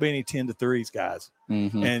not going to be any 10-3s, guys.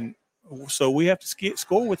 Mm-hmm. And so we have to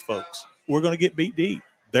score with folks. We're going to get beat deep.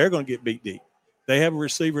 They're going to get beat deep. They have a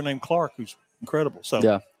receiver named Clark who's incredible.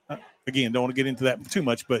 So, again, don't want to get into that too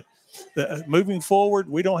much. But moving forward,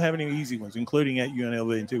 we don't have any easy ones, including at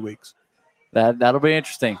UNLV in 2 weeks. That'll be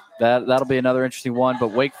interesting. That'll be another interesting one.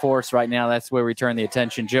 But Wake Forest right now, that's where we turn the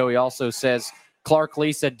attention. Joey also says Clark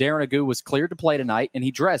Lee said Darren Agu was cleared to play tonight, and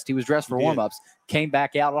he was dressed for warm-ups, came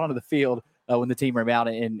back out onto the field when the team ran out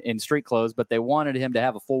in street clothes, but they wanted him to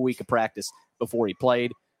have a full week of practice before he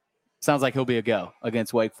played. Sounds like he'll be a go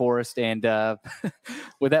against Wake Forest. And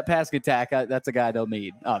with that passing attack, that's a guy they'll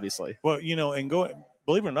need, obviously. Well, and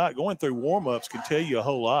believe it or not, going through warm-ups can tell you a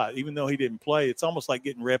whole lot. Even though he didn't play, it's almost like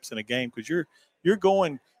getting reps in a game because you're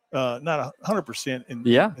going not 100% in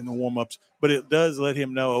the warm-ups, but it does let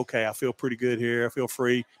him know, okay, I feel pretty good here. I feel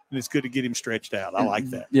free, and it's good to get him stretched out. I like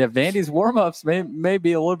that. Yeah, Vandy's warm-ups may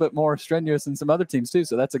be a little bit more strenuous than some other teams too,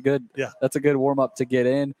 so that's a good warm-up to get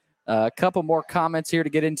in. A couple more comments here to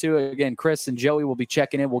get into. Again, Chris and Joey will be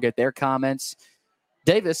checking in. We'll get their comments.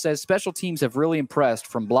 Davis says special teams have really impressed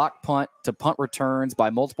from block punt to punt returns by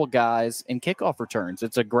multiple guys and kickoff returns.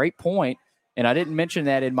 It's a great point, and I didn't mention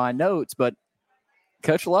that in my notes, but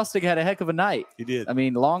Coach Lustig had a heck of a night. He did. I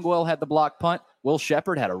mean, Longwell had the block punt. Will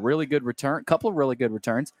Shepard had a really good return, couple of really good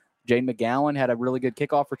returns. Jay McGowan had a really good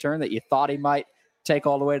kickoff return that you thought he might take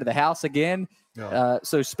all the way to the house again. No.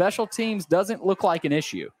 So special teams doesn't look like an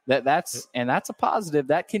issue. That's a positive.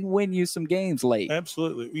 That can win you some games late.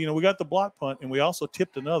 Absolutely. We got the block punt, and we also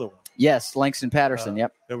tipped another one. Yes, Langston Patterson.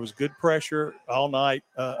 Yep. There was good pressure all night.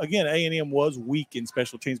 Again, A&M was weak in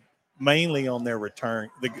special teams, mainly on their return,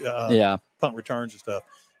 punt returns and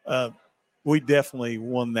stuff. We definitely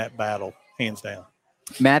won that battle, hands down.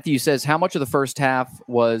 Matthew says, how much of the first half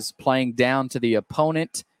was playing down to the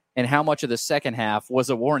opponent, and how much of the second half was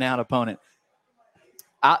a worn-out opponent?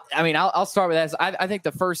 I'll start with that. I think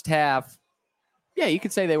the first half, you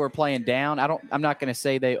could say they were playing down. I'm not going to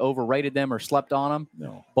say they overrated them or slept on them.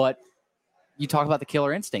 No. But you talk about the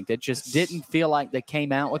killer instinct. It just didn't feel like they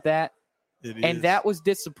came out with that. And that was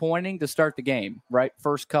disappointing to start the game, right?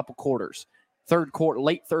 First couple quarters.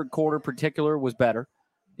 Late third quarter particular was better.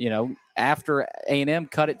 After A&M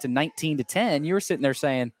cut it to 19-10, you were sitting there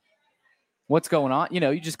saying, what's going on?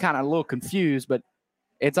 You just kind of a little confused, but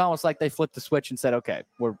it's almost like they flipped the switch and said, okay,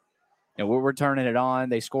 we're turning it on.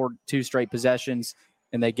 They scored 2 straight possessions,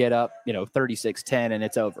 and they get up, 36-10, and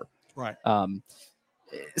it's over. Right.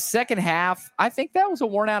 Second half, I think that was a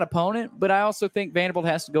worn-out opponent, but I also think Vanderbilt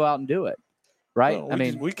has to go out and do it, right? Well,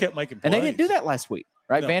 we kept making plays. And they didn't do that last week,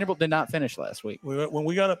 right? No. Vanderbilt did not finish last week. When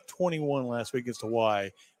we got up 21 last week against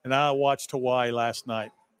Hawaii, and I watched Hawaii last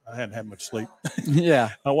night. I hadn't had much sleep. Yeah.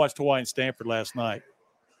 I watched Hawaii and Stanford last night.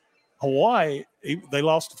 Hawaii, they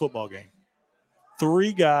lost the football game.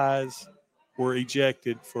 3 guys were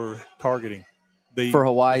ejected for targeting. For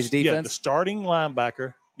Hawaii's defense? Yeah, the starting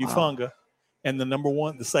linebacker, Ufunga, and the number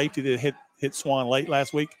 1, the safety that hit Swan late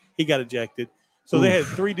last week, he got ejected. So they had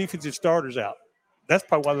 3 defensive starters out. That's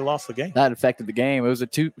probably why they lost the game. That affected the game. It was a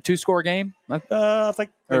two-score game? I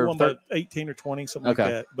think they won by 18 or 20, something like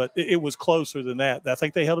that. But it was closer than that. I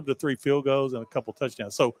think they held up to 3 field goals and a couple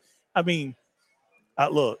touchdowns. So,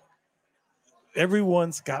 look,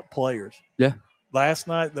 everyone's got players. Yeah. Last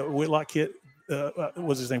night, the Whitlock kid,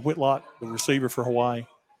 what's his name? Whitlock, the receiver for Hawaii.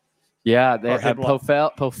 Yeah, they had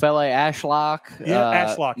Pofele Ashlock.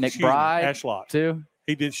 Ashlock. McBride. Ashlock. Too.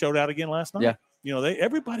 He did showed out again last night. Yeah. You know,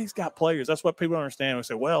 everybody's got players. That's what people don't understand. We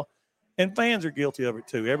say, well, and fans are guilty of it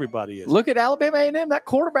too. Everybody is. Look at Alabama A&M, that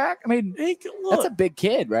quarterback. I mean, that's a big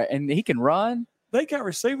kid, right? And he can run. They got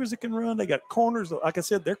receivers that can run. They got corners. Like I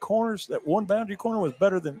said, their corners, that one boundary corner was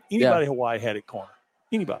better than anybody Hawaii had at corner.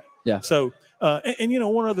 Anybody. Yeah. So, and you know,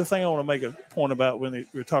 one other thing I want to make a point about when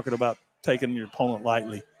we're talking about taking your opponent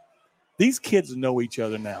lightly. These kids know each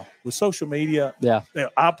other now with social media. Yeah.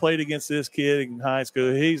 I played against this kid in high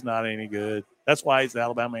school. He's not any good. That's why he's the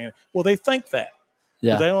Alabama A&M. Well, they think that.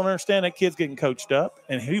 Yeah. But they don't understand that kid's getting coached up,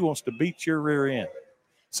 and he wants to beat your rear end.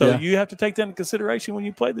 So you have to take that into consideration when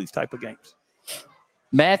you play these type of games.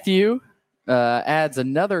 Matthew adds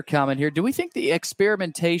another comment here. Do we think the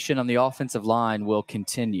experimentation on the offensive line will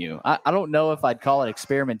continue? I don't know if I'd call it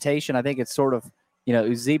experimentation. I think it's sort of,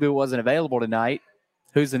 Uzibu wasn't available tonight.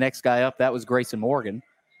 Who's the next guy up? That was Grayson Morgan.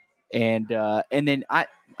 And then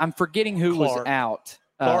I'm forgetting who was out.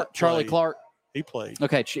 Charlie Clark. He played.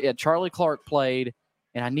 Okay, Charlie Clark played,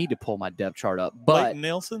 and I need to pull my depth chart up. But Leighton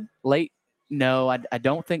Nelson? No, I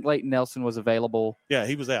don't think Leighton Nelson was available. Yeah,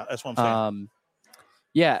 he was out. That's what I'm saying.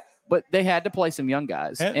 Yeah, but they had to play some young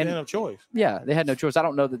guys. They had no choice. Yeah, they had no choice. I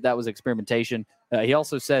don't know that was experimentation. He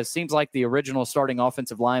also says, seems like the original starting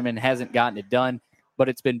offensive lineman hasn't gotten it done, but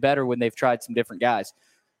it's been better when they've tried some different guys.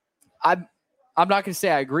 I'm not going to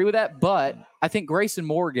say I agree with that, but I think Grayson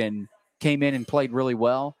Morgan came in and played really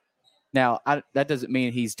well. Now, that doesn't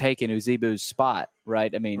mean he's taken Uzibu's spot,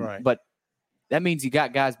 right? I mean, but that means you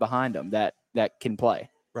got guys behind him that can play.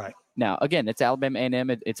 Right. Now, again, it's Alabama A&M.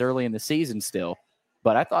 It's early in the season still,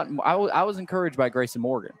 but I thought I was encouraged by Grayson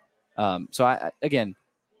Morgan. So, I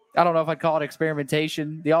don't know if I'd call it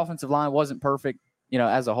experimentation. The offensive line wasn't perfect,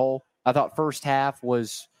 as a whole. I thought first half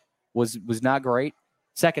was not great.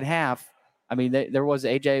 Second half, I mean, it was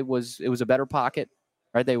a better pocket,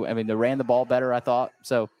 right? They ran the ball better, I thought.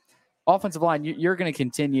 So, offensive line, you're going to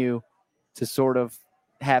continue to sort of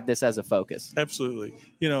have this as a focus. Absolutely.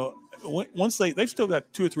 Once they've still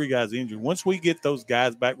got 2 or 3 guys injured. Once we get those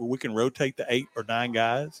guys back where we can rotate the 8 or 9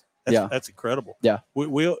 guys, that's incredible. Yeah.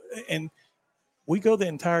 We go the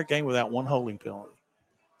entire game without one holding penalty.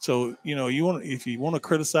 So, if you want to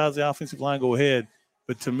criticize the offensive line, go ahead.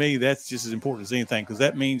 But to me, that's just as important as anything, because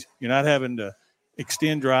that means you're not having to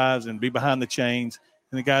extend drives and be behind the chains.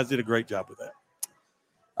 And the guys did a great job with that.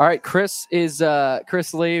 All right, Chris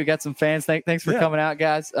Lee. We got some fans. Thanks for coming out,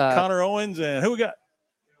 guys. Connor Owens, and who we got?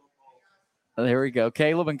 There we go.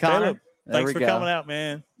 Caleb and Connor. Thanks for coming out,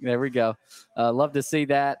 man. There we go. Love to see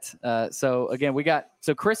that. So again,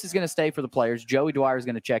 Chris is going to stay for the players. Joey Dwyer is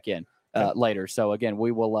going to check in later. So again,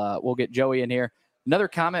 we'll get Joey in here. Another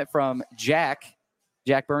comment from Jack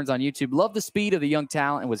Burns on YouTube. Love the speed of the young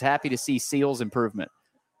talent and was happy to see Seals' improvement.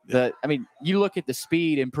 You look at the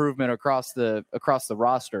speed improvement across the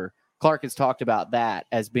roster. Clark has talked about that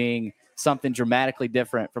as being something dramatically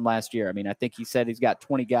different from last year. I think he said he's got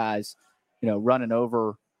 20 guys, running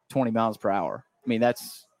over 20 miles per hour.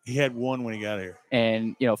 He had one when he got here.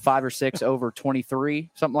 And, 5 or 6 over 23,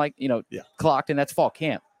 something like, clocked, and that's fall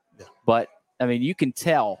camp. Yeah. But, you can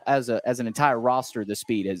tell as an entire roster, the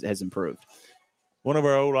speed has improved. One of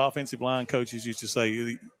our old offensive line coaches used to say,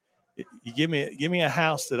 you give me a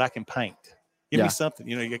house that I can paint. Give me something,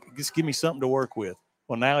 just give me something to work with.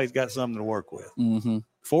 Well, now he's got something to work with. Mm-hmm.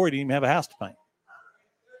 Before he didn't even have a house to paint.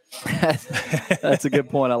 That's a good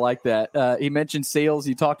point. I like that. He mentioned Seals.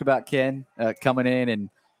 You talked about Ken coming in, and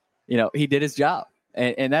he did his job,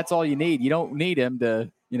 and that's all you need. You don't need him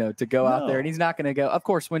to go out there, and he's not going to go. Of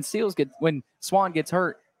course, when Swan gets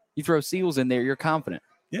hurt, you throw Seals in there, you're confident.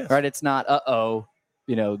 Yes. Right? It's not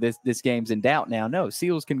this game's in doubt now. No,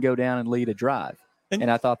 Seals can go down and lead a drive,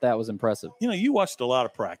 and I thought that was impressive. You watched a lot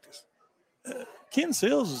of practice. Ken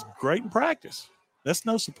Seals is great in practice. That's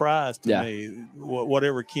no surprise to me,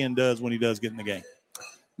 whatever Ken does when he does get in the game.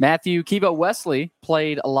 Matthew Kivo Wesley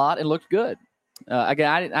played a lot and looked good. Again,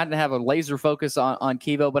 I didn't have a laser focus on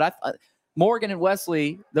Kivo, but Morgan and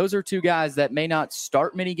Wesley, those are 2 guys that may not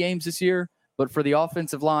start many games this year, but for the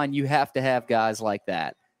offensive line, you have to have guys like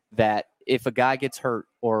that if a guy gets hurt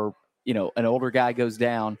or, an older guy goes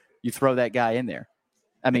down, you throw that guy in there.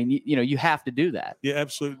 You have to do that. Yeah,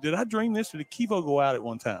 absolutely. Did I dream this, or did Kivo go out at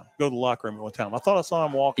one time? Go to the locker room at one time? I thought I saw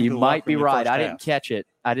him walking. You might be right. I didn't catch it.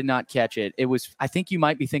 I did not catch it. I think you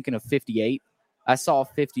might be thinking of 58. I saw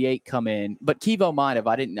 58 come in, but Kivo might have.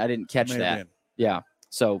 I didn't catch that. Yeah.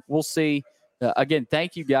 So we'll see. again,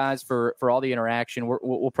 thank you guys for all the interaction.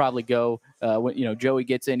 We'll probably go when Joey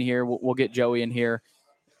gets in here. We'll get Joey in here.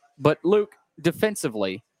 But Luke,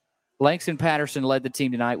 defensively, Langston Patterson led the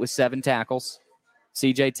team tonight with 7 tackles.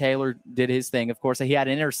 C.J. Taylor did his thing. Of course, he had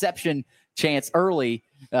an interception chance early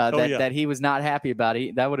that he was not happy about.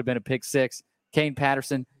 That would have been a pick 6. Kane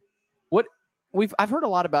Patterson. I've heard a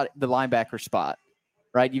lot about the linebacker spot,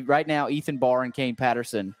 right? Right now, Ethan Barr and Kane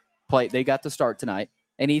Patterson they got to start tonight,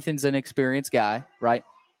 and Ethan's an experienced guy, right?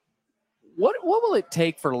 What will it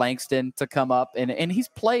take for Langston to come up and he's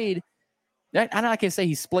played? I'm not gonna say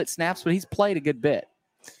he split snaps, but he's played a good bit.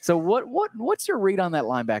 So what's your read on that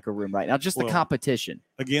linebacker room right now? Just the competition.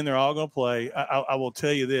 Again, they're all going to play. I will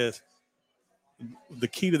tell you this: the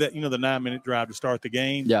key to that, the 9-minute drive to start the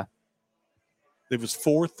game. Yeah, it was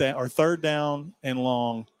 3rd down and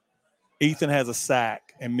long. Ethan has a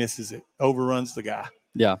sack and misses it, overruns the guy.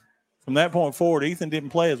 Yeah. From that point forward, Ethan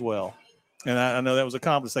didn't play as well, and I know that was a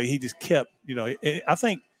compliment. He just kept, I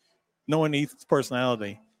think knowing Ethan's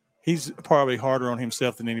personality, he's probably harder on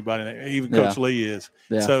himself than anybody, even Coach Lee is.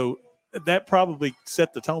 Yeah. So that probably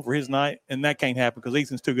set the tone for his night, and that can't happen because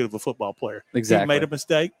Ethan's too good of a football player. Exactly. He made a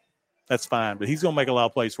mistake. That's fine, but he's going to make a lot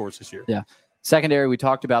of plays for us this year. Yeah. Secondary, we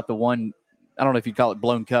talked about the one, I don't know if you'd call it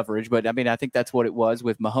blown coverage, but, I think that's what it was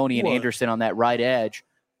with Mahoney and Anderson on that right edge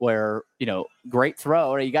where, great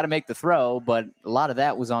throw. You got to make the throw, but a lot of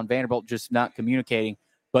that was on Vanderbilt just not communicating.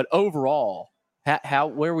 But overall,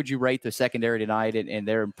 where would you rate the secondary tonight and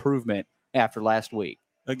their improvement after last week?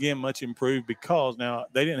 Again, much improved because now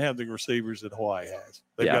they didn't have the receivers that Hawaii has.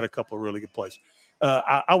 They've got a couple of really good plays.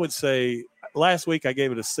 I would say last week I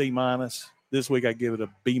gave it a C-. This week I give it a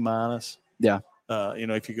B-. Yeah.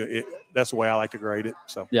 If you go, that's the way I like to grade it.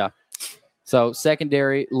 So yeah. So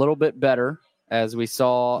secondary a little bit better, as we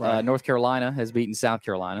saw. North Carolina has beaten South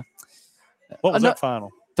Carolina. What was that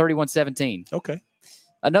final? 31-17. Okay.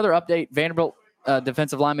 Another update: Vanderbilt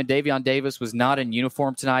defensive lineman Davion Davis was not in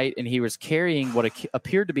uniform tonight, and he was carrying what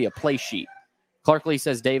appeared to be a play sheet. Clark Lee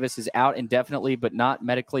says Davis is out indefinitely, but not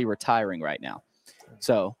medically retiring right now.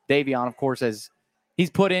 So Davion, of course, he's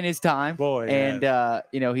put in his time,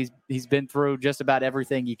 he's been through just about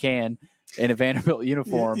everything you can in a Vanderbilt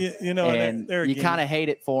uniform, and you kind of hate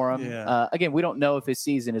it for him. Yeah. Again, we don't know if his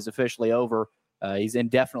season is officially over. He's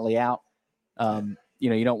indefinitely out.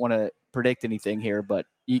 You don't want to predict anything here, but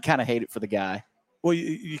you kind of hate it for the guy. Well,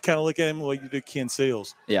 you kind of look at him the way you do Ken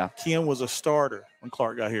Seals. Yeah. Ken was a starter when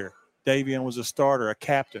Clark got here. Davion was a starter, a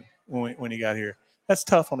captain when he got here. That's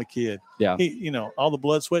tough on a kid. Yeah. All the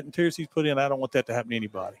blood, sweat, and tears he's put in, I don't want that to happen to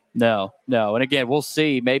anybody. No. And again, we'll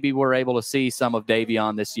see. Maybe we're able to see some of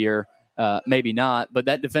Davion this year. Maybe not. But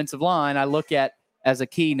that defensive line I look at as a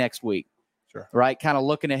key next week. Sure. Right? Kind of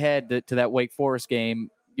looking ahead to that Wake Forest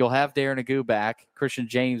game. You'll have Darren Agu back. Christian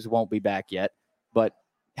James won't be back yet. But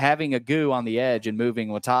having Agu on the edge and moving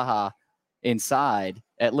Wataha inside,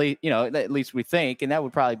 at least we think, and that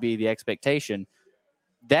would probably be the expectation,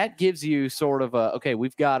 that gives you sort of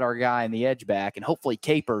we've got our guy in the edge back, and hopefully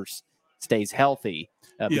Capers stays healthy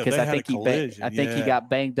because I think he got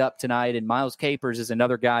banged up tonight, and Miles Capers is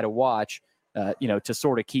another guy to watch, to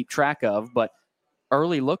sort of keep track of. But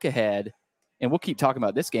early look ahead, and we'll keep talking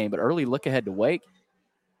about this game, but early look ahead to Wake,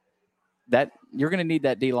 that you're going to need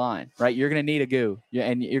that D line, right? You're going to need Agu,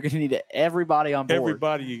 and you're going to need everybody on board.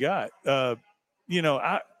 Everybody you got. I'm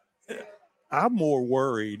more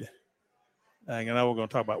worried. I know we're going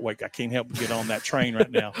to talk about Wake. I can't help but get on that train right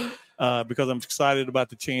now because I'm excited about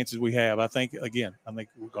the chances we have. I think we're going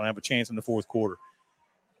to have a chance in the fourth quarter.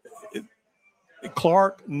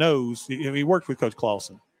 Clark knows. He worked with Coach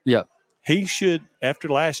Clausen. Yeah. He should, after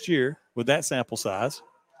last year with that sample size,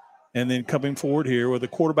 and then coming forward here with a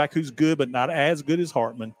quarterback who's good but not as good as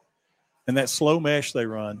Hartman, and that slow mesh they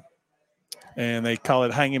run, and they call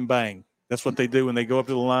it hang and bang. That's what they do when they go up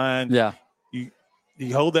to the line. Yeah.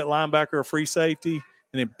 You hold that linebacker a free safety,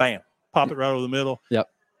 and then bam, pop it right over the middle. Yep.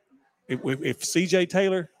 If C.J.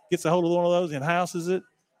 Taylor gets a hold of one of those and houses it,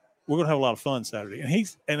 we're going to have a lot of fun Saturday.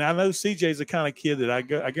 And I know C.J.'s the kind of kid that I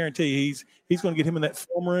guarantee you he's going to get him in that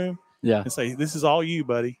film room and say, this is all you,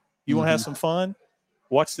 buddy. You want to have some fun?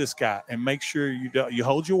 Watch this guy and make sure you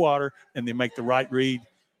hold your water and then make the right read.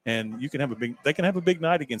 And they can have a big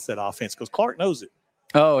night against that offense because Clark knows it.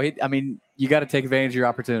 Oh, you got to take advantage of your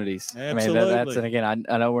opportunities. Absolutely. And again,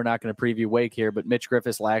 I know we're not going to preview Wake here, but Mitch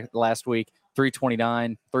Griffiths last week,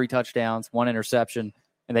 329, 3 touchdowns, 1 interception,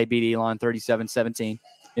 and they beat Elon 37-17.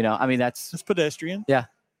 That's pedestrian. Yeah.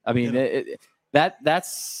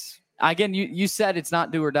 That's again, you said it's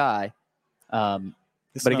not do or die. But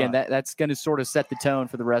again, that's going to sort of set the tone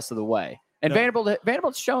for the rest of the way. And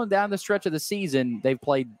Vanderbilt's shown down the stretch of the season they've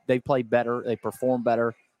played better, they performed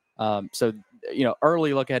better. So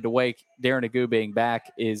early look ahead to Wake. Darren Agu being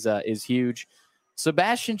back is huge.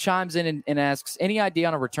 Sebastian chimes in and asks, any idea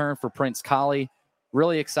on a return for Prince Colley?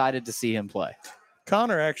 Really excited to see him play.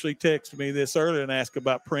 Connor actually texted me this earlier and asked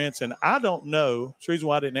about Prince, and I don't know. That's the reason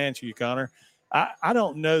why I didn't answer you, Connor. I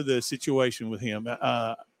don't know the situation with him.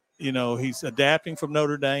 He's adapting from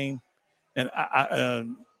Notre Dame, and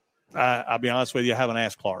I'll be honest with you, I haven't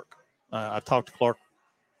asked Clark. I talk to Clark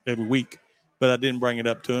every week, but I didn't bring it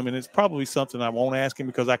up to him, and it's probably something I won't ask him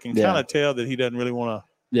because I can kind of tell that he doesn't really want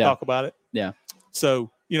to talk about it. Yeah. So,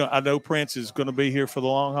 I know Prince is going to be here for the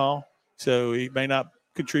long haul, so he may not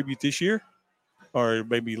contribute this year or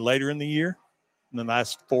maybe later in the year, in the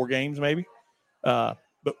last 4 games maybe. But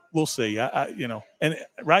we'll see. And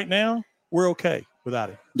right now we're okay without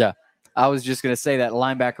him. Yeah. I was just going to say that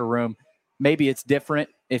linebacker room, maybe it's different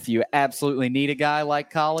if you absolutely need a guy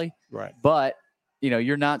like Colley. Right. But,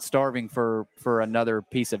 you're not starving for another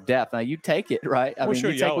piece of depth. Now, you take it, right? I mean,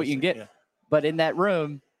 sure, you take what you can get. Yeah. But in that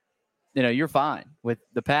room, you're fine with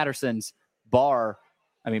the Pattersons, Barr.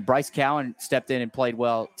 I mean, Bryce Cowan stepped in and played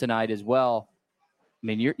well tonight as well. I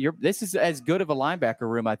mean, this is as good of a linebacker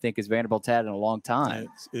room, I think, as Vanderbilt's had in a long time.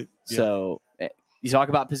 So you talk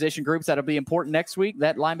about position groups that'll be important next week.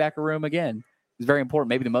 That linebacker room, again, is very important.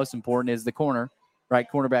 Maybe the most important is the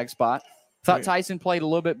cornerback spot. Thought Tyson played a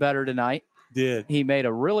little bit better tonight. He made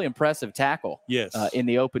a really impressive tackle in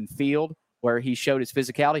the open field where he showed his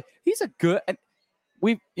physicality. He's a good –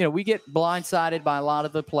 we get blindsided by a lot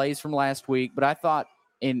of the plays from last week, but I thought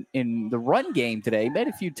in the run game today, he made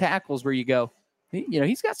a few tackles where you go,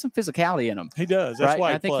 he's got some physicality in him. He does. That's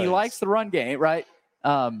why I think he likes the run game, right?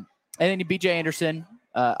 And then B.J. Anderson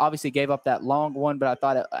obviously gave up that long one, but I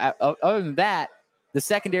thought other than that, the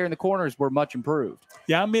secondary and the corners were much improved.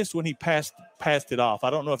 Yeah, I missed when he passed it off. I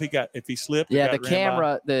don't know if he slipped. Yeah,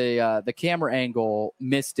 the camera angle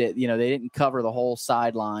missed it. They didn't cover the whole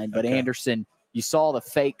sideline, but Anderson, you saw the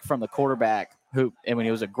fake from the quarterback it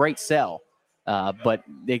was a great sell, but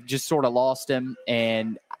they just sort of lost him.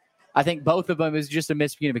 And I think both of them is just a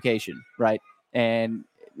miscommunication, right? And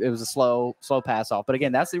it was a slow pass off. But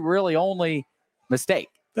again, that's the really only mistake.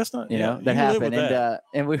 That's not that happened.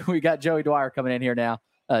 And we got Joey Dwyer coming in here now.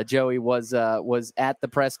 Joey was at the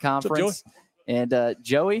press conference, and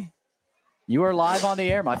Joey, you are live on the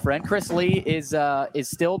air, my friend. Chris Lee is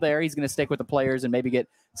still there. He's going to stick with the players and maybe get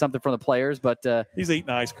something from the players, but he's eating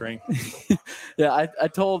ice cream. Yeah, I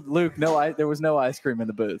told Luke there was no ice cream in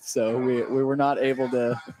the booth, so we were not able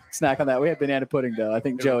to snack on that. We had banana pudding though. I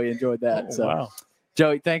think Joey enjoyed that. Wow.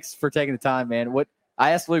 Joey, thanks for taking the time, man.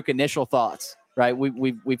 I asked Luke initial thoughts. Right,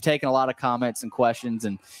 we've taken a lot of comments and questions,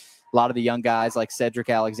 and a lot of the young guys like Cedric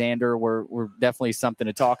Alexander were definitely something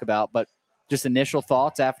to talk about. But just initial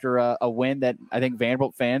thoughts after a win that I think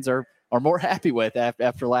Vanderbilt fans are more happy with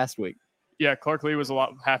after last week. Yeah, Clark Lee was a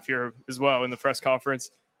lot happier as well in the press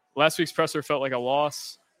conference. Last week's presser felt like a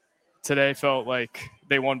loss. Today felt like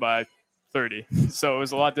they won by 30. So it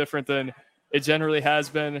was a lot different than it generally has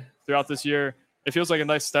been throughout this year. It feels like a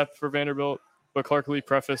nice step for Vanderbilt. But Clark Lee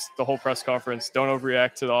prefaced the whole press conference, don't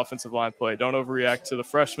overreact to the offensive line play. Don't overreact to the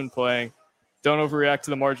freshmen playing. Don't overreact to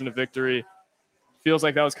the margin of victory. Feels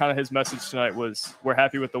like that was kind of his message tonight was we're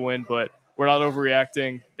happy with the win, but we're not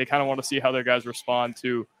overreacting. They kind of want to see how their guys respond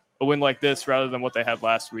to a win like this rather than what they had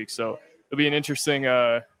last week. So it'll be an interesting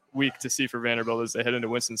week to see for Vanderbilt as they head into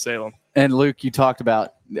Winston-Salem. And, Luke, you talked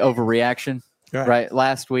about overreaction, right?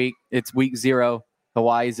 Last week, it's week 0.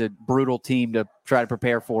 Hawaii's a brutal team to try to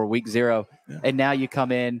prepare for week 0. Yeah. And now you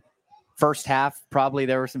come in first half, probably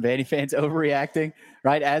there were some Vandy fans overreacting,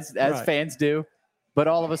 right? As fans do. But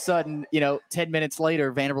all of a sudden, 10 minutes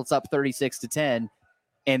later, Vanderbilt's up 36-10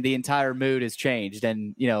 and the entire mood has changed.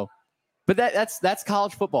 And, but that's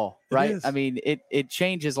college football, right? I mean, it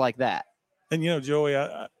changes like that. And, Joey,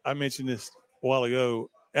 I mentioned this a while ago.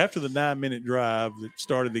 After the 9-minute drive that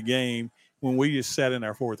started the game, when we just sat in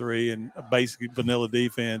our 4-3 and basically vanilla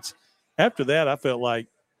defense, after that, I felt like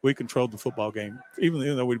we controlled the football game, even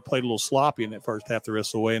though we played a little sloppy in that first half the rest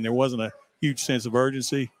of the way, and there wasn't a huge sense of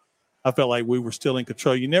urgency. I felt like we were still in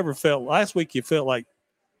control. You never felt – last week you felt like,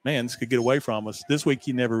 man, this could get away from us. This week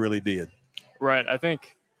you never really did. Right. I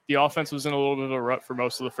think the offense was in a little bit of a rut for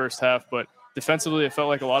most of the first half, but defensively it felt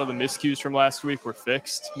like a lot of the miscues from last week were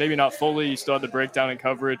fixed. Maybe not fully. You still had the breakdown in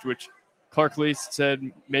coverage, which – Clark Lee said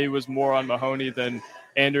maybe was more on Mahoney than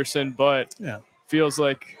Anderson, but feels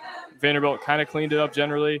like Vanderbilt kind of cleaned it up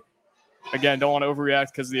generally. Again, don't want to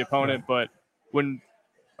overreact because of the opponent, but when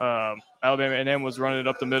Alabama A&M was running it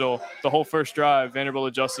up the middle. The whole first drive, Vanderbilt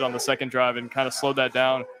adjusted on the second drive and kind of slowed that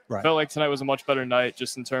down. Right. Felt like tonight was a much better night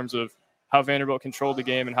just in terms of how Vanderbilt controlled the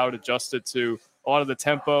game and how it adjusted to a lot of the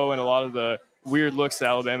tempo and a lot of the weird looks that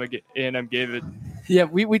Alabama A&M gave it. Yeah,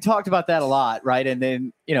 we talked about that a lot, right? And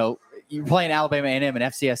then, you're playing Alabama A&M, an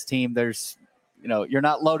FCS team. There's, you're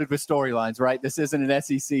not loaded with storylines, right? This isn't an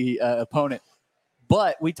SEC opponent.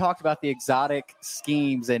 But we talked about the exotic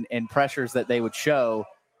schemes and pressures that they would show.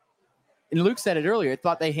 And Luke said it earlier. I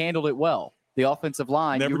thought they handled it well. The offensive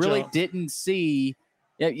line, you really didn't see.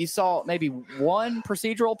 Yeah, you saw maybe one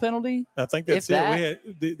procedural penalty. I think that's it. We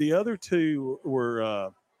had the other two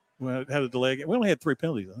were had a delay. We only had 3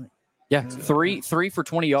 penalties, I think. Yeah, three for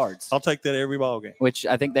 20 yards. I'll take that every ball game. Which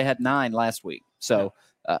I think they had 9 last week. So,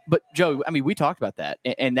 but Joe, I mean, we talked about that,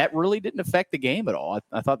 and that really didn't affect the game at all.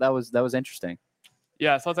 I thought that was interesting.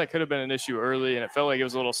 Yeah, I thought that could have been an issue early, and it felt like it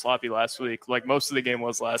was a little sloppy last week, like most of the game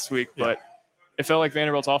was last week. Yeah. But it felt like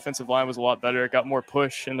Vanderbilt's offensive line was a lot better. It got more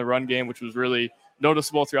push in the run game, which was really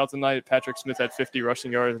noticeable throughout the night. Patrick Smith had 50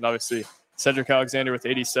 rushing yards, and obviously Cedric Alexander with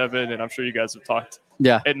 87, and I'm sure you guys have talked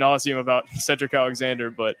ad nauseum about Cedric Alexander,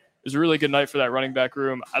 but it was a really good night for that running back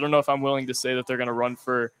room. I don't know if I'm willing to say that they're going to run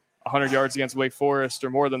for 100 yards against Wake Forest or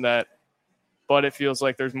more than that, but it feels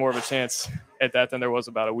like there's more of a chance at that than there was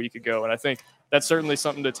about a week ago, and I think that's certainly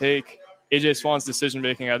something to take. A.J. Swann's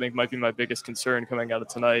decision-making, I think, might be my biggest concern coming out of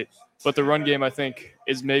tonight. But the run game, I think,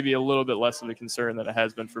 is maybe a little bit less of a concern than it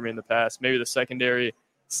has been for me in the past. Maybe the secondary,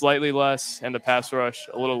 slightly less, and the pass rush,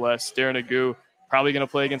 a little less. Darren Agu, probably going to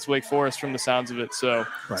play against Wake Forest from the sounds of it. So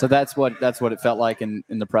that's what it felt like in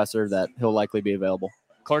the presser, that he'll likely be available.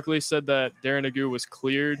 Clark Lee said that Darren Agu was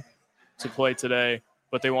cleared to play today,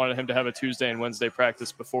 but they wanted him to have a Tuesday and Wednesday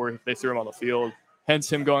practice before they threw him on the field.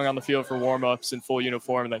 Hence him going on the field for warm-ups in full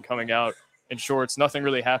uniform and then coming out in shorts. Nothing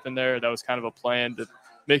really happened there. That was kind of a plan to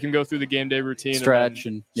make him go through the game day routine, stretch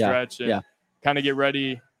and kind of get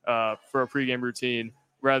ready for a pregame routine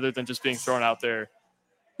rather than just being thrown out there.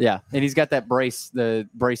 Yeah, and he's got the brace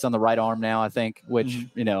on the right arm now, I think, which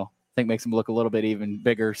I think makes him look a little bit even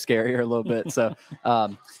bigger, scarier a little bit. So,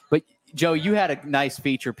 but Joe, you had a nice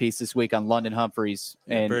feature piece this week on London Humphreys,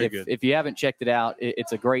 and if you haven't checked it out,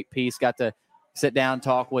 it's a great piece. Got to sit down,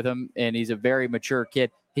 talk with him, and he's a very mature kid.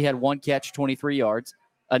 He had 1 catch, 23 yards.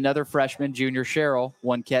 Another freshman, junior Sherrill,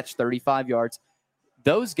 1 catch, 35 yards.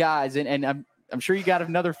 Those guys, and I'm sure you got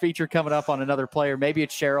another feature coming up on another player. Maybe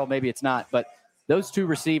it's Sherrill, maybe it's not. But those 2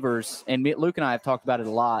 receivers, and Luke and I have talked about it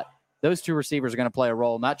a lot, those 2 receivers are going to play a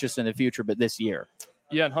role, not just in the future, but this year.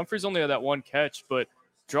 Yeah, and Humphreys only had that 1 catch, but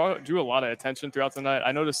drew a lot of attention throughout the night.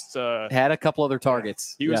 I noticed had a couple other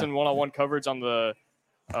targets. He was in one-on-one coverage on the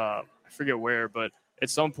I forget where, but at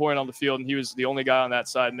some point on the field, and he was the only guy on that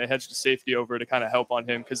side, and they hedged the safety over to kind of help on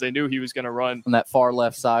him because they knew he was going to run on that far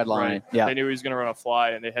left sideline. Right. Yeah, they knew he was going to run a fly,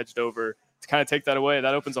 and they hedged over to kind of take that away.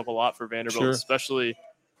 That opens up a lot for Vanderbilt, especially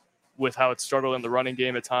with how it struggled in the running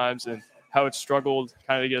game at times and how it struggled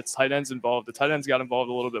kind of to get its tight ends involved. The tight ends got involved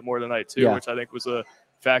a little bit more tonight too, which I think was a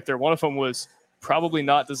factor. One of them was probably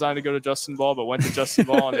not designed to go to Justin Ball, but went to Justin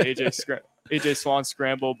Ball on the A.J. Swann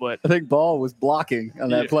scramble. But I think Ball was blocking on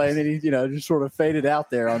that play, and then he just sort of faded out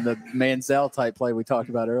there on the Manziel type play we talked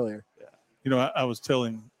about earlier. Yeah. I was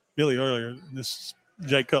telling Billy earlier, this is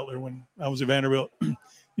Jay Cutler, when I was at Vanderbilt,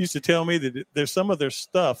 used to tell me that there's some of their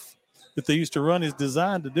stuff that they used to run is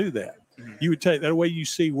designed to do that. Mm-hmm. You would take that way, you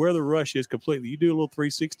see where the rush is completely. You do a little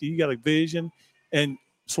 360, you got a vision, and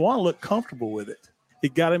Swann looked comfortable with it. He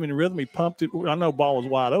got him in rhythm. He pumped it. I know Ball was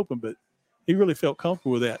wide open, but he really felt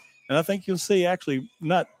comfortable with that. And I think you'll see actually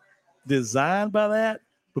not designed by that,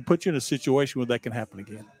 but put you in a situation where that can happen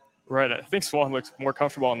again. Right. I think Swann looks more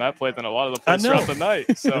comfortable on that play than a lot of the plays throughout the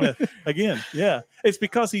night. So again, it's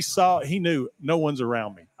because he knew no one's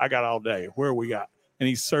around me. I got all day. Where are we got? And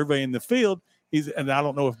he's surveying the field. And I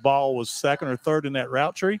don't know if Ball was second or third in that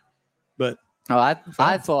route tree, but I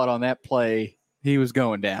thought on that play he was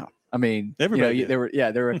going down. I mean, there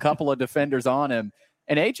were a couple of defenders on him,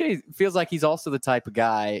 and AJ feels like he's also the type of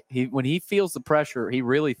guy. When he feels the pressure, he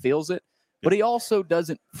really feels it, but he also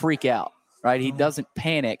doesn't freak out, right? He doesn't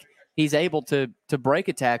panic. He's able to break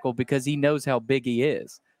a tackle because he knows how big he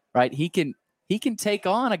is, right? He can take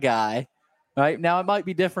on a guy, right? Now it might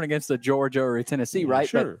be different against a Georgia or a Tennessee, right?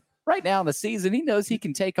 Sure. But right now in the season, he knows he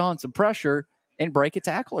can take on some pressure and break a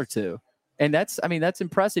tackle or two, and that's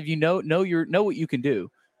impressive. You know what you can do.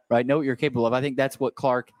 Right, know what you're capable of. I think that's what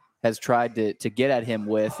Clark has tried to get at him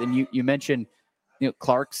with. And you mentioned,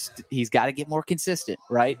 Clark's he's got to get more consistent,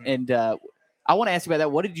 right? And I want to ask you about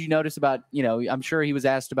that. What did you notice about, I'm sure he was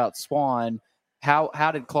asked about Swann.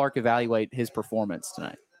 How did Clark evaluate his performance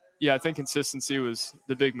tonight? Yeah, I think consistency was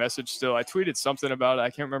the big message still. I tweeted something about it.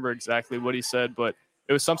 I can't remember exactly what he said, but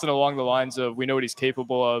it was something along the lines of, we know what he's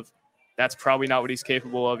capable of. That's probably not what he's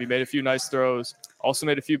capable of. He made a few nice throws, also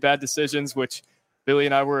made a few bad decisions, which Billy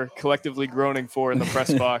and I were collectively groaning for in the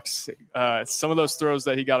press box. Some of those throws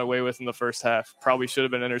that he got away with in the first half probably should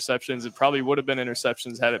have been interceptions. It probably would have been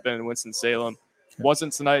interceptions had it been in Winston-Salem.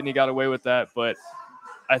 Wasn't tonight, and he got away with that, but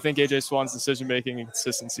I think A.J. Swann's decision-making and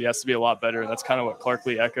consistency has to be a lot better, and that's kind of what Clark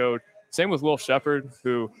Lee echoed. Same with Will Shepherd,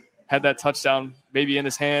 who had that touchdown maybe in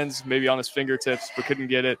his hands, maybe on his fingertips, but couldn't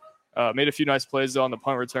get it. Made a few nice plays, though, on the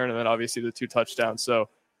punt return, and then obviously the 2 touchdowns. So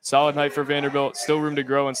solid night for Vanderbilt. Still room to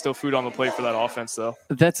grow and still food on the plate for that offense, though.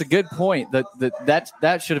 That's a good point.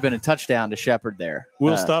 That should have been a touchdown to Shepherd there.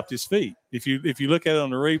 Will stopped his feet. If you look at it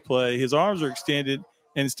on the replay, his arms are extended,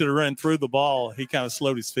 and instead of running through the ball, he kind of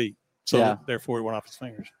slowed his feet. So therefore, he went off his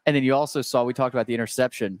fingers. And then you also saw, we talked about the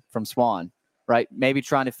interception from Swann, right? Maybe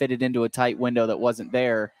trying to fit it into a tight window that wasn't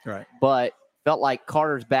there. Right. But felt like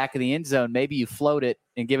Carter's back in the end zone. Maybe you float it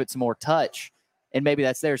and give it some more touch, and maybe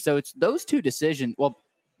that's there. So it's those 2 decisions. Well,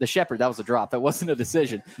 the Shepherd, that was a drop. That wasn't a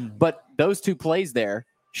decision. Mm-hmm. But those 2 plays there,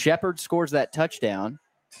 Shepherd scores that touchdown.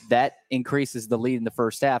 That increases the lead in the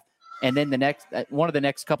first half. And then one of the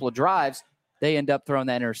next couple of drives, they end up throwing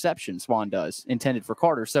that interception, Swann does, intended for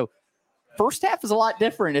Carter. So first half is a lot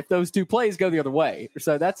different if those 2 plays go the other way.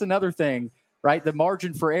 So that's another thing, right? The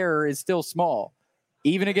margin for error is still small,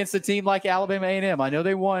 even against a team like Alabama A&M. I know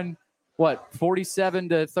they won,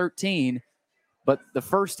 47-13, but the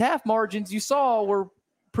first half margins you saw were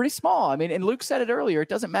pretty small. I mean, and Luke said it earlier, it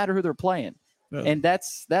doesn't matter who they're playing. Yeah. And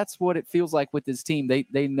that's what it feels like with this team.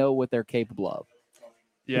 They know what they're capable of.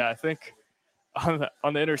 Yeah, I think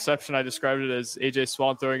on the interception, I described it as A.J.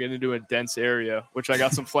 Swann throwing it into a dense area, which I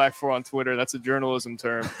got some flack for on Twitter. That's a journalism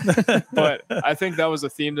term. But I think that was a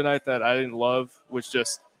theme tonight that I didn't love, was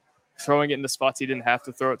just throwing it in the spots he didn't have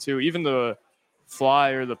to throw it to. Even the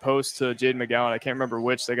fly or the post to Jaden McGowan, I can't remember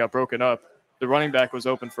which, they got broken up. The running back was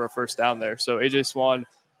open for a first down there. So A.J. Swann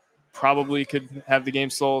probably could have the game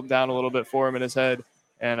slowed down a little bit for him in his head.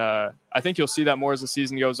 And I think you'll see that more as the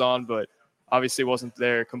season goes on, but obviously wasn't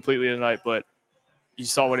there completely tonight. But you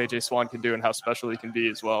saw what A.J. Swann can do and how special he can be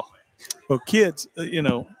as well. Well, kids, and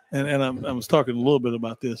I was talking a little bit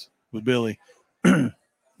about this with Billy.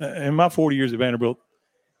 In my 40 years at Vanderbilt,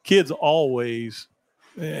 kids always,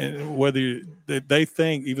 whether they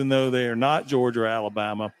think, even though they are not Georgia or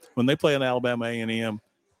Alabama, when they play an Alabama A&M,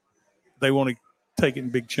 they want to take it in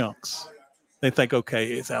big chunks. They think, okay,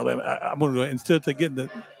 it's Alabama. I'm going to, instead of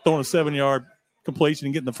throwing a 7-yard completion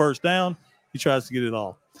and getting the first down, he tries to get it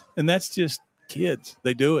all. And that's just kids.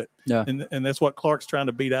 They do it. Yeah. And that's what Clark's trying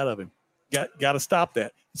to beat out of him. Got to stop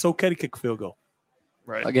that. It's okay to kick a field goal.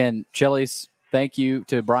 Right. Again, Chili's, thank you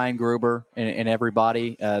to Brian Gruber and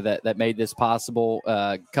everybody that made this possible.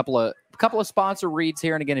 Couple of sponsor reads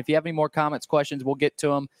here. And again, if you have any more comments, questions, we'll get to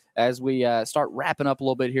them as we start wrapping up a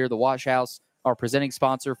little bit here. The Wash House, our presenting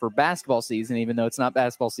sponsor for basketball season, even though it's not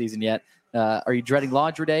basketball season yet. Are you dreading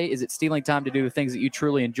laundry day? Is it stealing time to do the things that you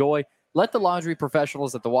truly enjoy? Let the laundry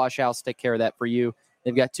professionals at the Wash House take care of that for you.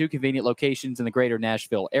 They've got 2 convenient locations in the greater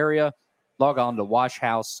Nashville area. Log on to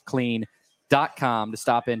washhouseclean.com to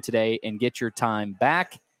stop in today and get your time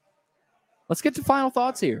back. Let's get to final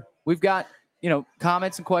thoughts here. We've got,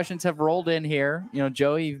 comments and questions have rolled in here.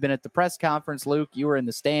 Joey, you've been at the press conference. Luke, you were in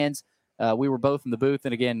the stands. We were both in the booth.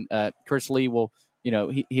 And again, Chris Lee will,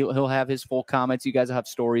 he'll have his full comments. You guys will have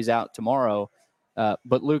stories out tomorrow.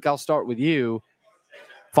 But Luke, I'll start with you.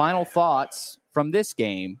 Final thoughts from this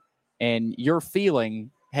game and your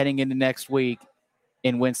feeling heading into next week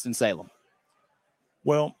in Winston-Salem.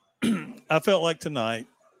 Well, I felt like tonight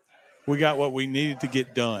we got what we needed to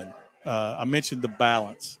get done. I mentioned the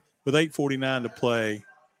balance. With 8:49 to play,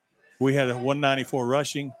 we had a 194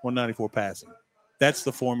 rushing, 194 passing. That's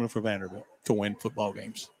the formula for Vanderbilt to win football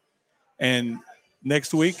games. And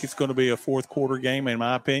next week, it's going to be a fourth quarter game, in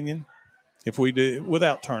my opinion. If we do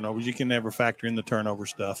without turnovers, you can never factor in the turnover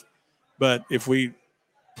stuff. But if we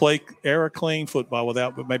play error clean football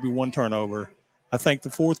without but maybe one turnover, I think the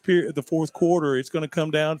fourth quarter, it's going to come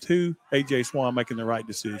down to A.J. Swann making the right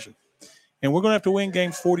decision. And we're going to have to win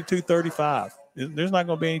games 42-35. There's not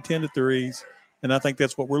going to be any 10-3s. And I think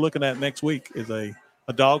that's what we're looking at next week is a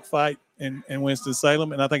dogfight in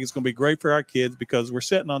Winston-Salem. And I think it's going to be great for our kids because we're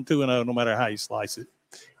sitting on 2-0 no matter how you slice it.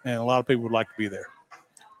 And a lot of people would like to be there.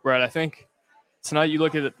 Right. I think tonight you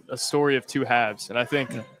look at a story of 2 halves. And I think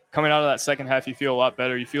coming out of that second half, you feel a lot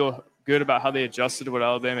better. You feel good about how they adjusted to what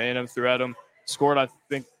Alabama A&M threw at them. Scored, I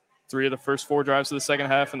think, 3 of the first 4 drives of the second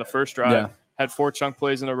half. And the first drive had 4 chunk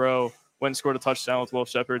plays in a row. Went and scored a touchdown with Will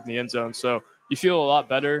Shepherd in the end zone. So you feel a lot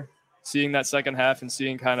better seeing that second half and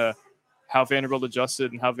seeing kind of how Vanderbilt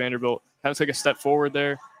adjusted and how Vanderbilt kind of took a step forward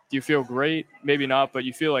there. Do you feel great? Maybe not, but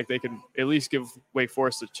you feel like they can at least give Wake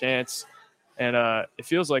Forest a chance. And it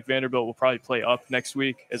feels like Vanderbilt will probably play up next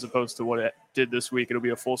week as opposed to what it did this week. It'll be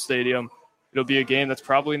a full stadium. It'll be a game that's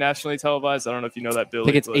probably nationally televised. I don't know if you know that, Billy.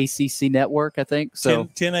 I think it's ACC Network, I think. So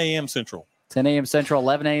 10 a.m. Central. 10 a.m. Central,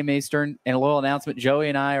 11 a.m. Eastern. And a little announcement, Joey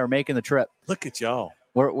and I are making the trip. Look at y'all.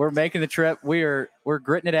 We're making the trip. We're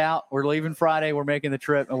gritting it out. We're leaving Friday. We're making the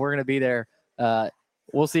trip, and we're going to be there.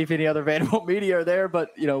 We'll see if any other Vanderbilt media are there,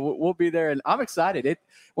 but we'll be there, and I'm excited.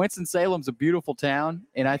 Winston-Salem's a beautiful town,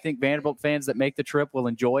 and I think Vanderbilt fans that make the trip will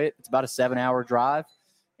enjoy it. It's about a 7-hour drive,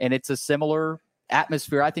 and it's a similar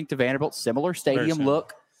atmosphere, I think, to Vanderbilt. Similar stadium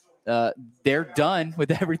look. They're done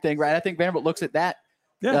with everything, right? I think Vanderbilt looks at that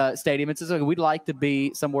stadium and says, we'd like to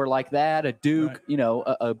be somewhere like that, a Duke,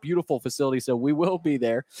 right. A beautiful facility. So we will be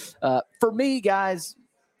there. For me, guys,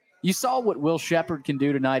 you saw what Will Sheppard can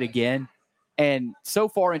do tonight again. And so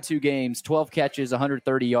far in 2 games, 12 catches,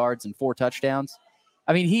 130 yards, and 4 touchdowns.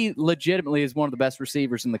 I mean, he legitimately is one of the best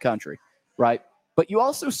receivers in the country, right? But you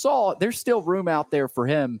also saw there's still room out there for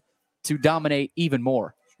him to dominate even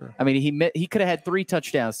more. Sure. I mean, he could have had 3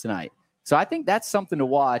 touchdowns tonight. So I think that's something to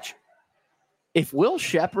watch. If Will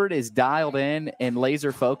Sheppard is dialed in and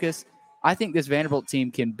laser focused, I think this Vanderbilt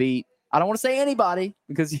team can beat, I don't want to say anybody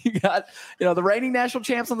because you got, the reigning national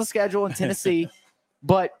champs on the schedule in Tennessee,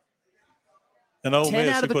 but and Ole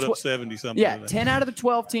Miss, put up 70-something. Yeah, 10 out of the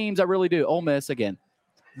 12 teams, I really do. Ole Miss again.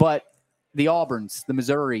 But the Auburns, the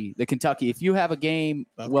Missouri, the Kentucky, if you have a game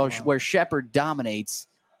where Sheppard dominates,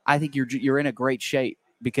 I think you're in a great shape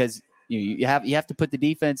because you have to put the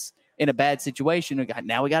defense in a bad situation.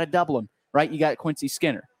 Now we got to double them. Right, you got Quincy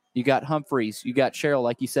Skinner, you got Humphreys, you got Sherrill.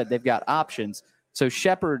 Like you said, they've got options. So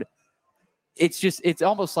Sheppard, it's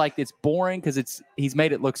almost like it's boring because he's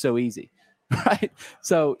made it look so easy, right?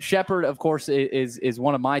 So Sheppard, of course, is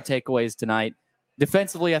one of my takeaways tonight.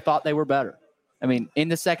 Defensively, I thought they were better. I mean, in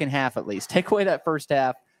the second half at least. Take away that first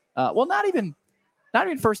half. Not even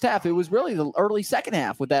first half. It was really the early second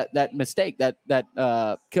half with that mistake, that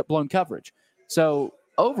blown coverage. So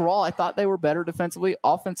overall, I thought they were better defensively.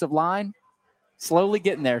 Offensive line. Slowly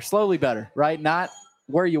getting there, slowly better, right? Not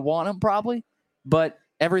where you want them probably, but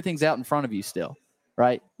everything's out in front of you still,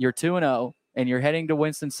 right? You're 2-0, and you're heading to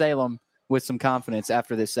Winston-Salem with some confidence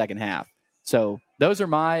after this second half. So those are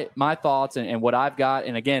my thoughts and what I've got.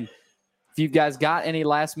 And again, if you guys got any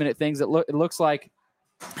last-minute things, it looks like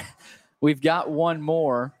we've got one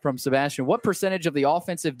more from Sebastian. What percentage of the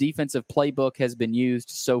offensive-defensive playbook has been used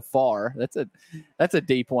so far? That's a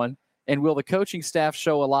deep one. And will the coaching staff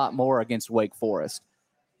show a lot more against Wake Forest?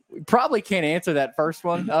 We probably can't answer that first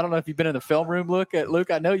one. I don't know if you've been in the film room, Luke.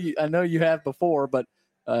 I know you have before, but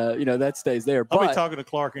that stays there. I'll be talking to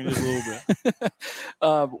Clark in just a little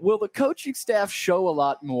bit. Will the coaching staff show a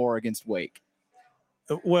lot more against Wake?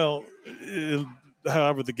 Well,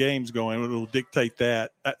 however the game's going, it'll dictate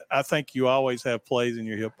that. I think you always have plays in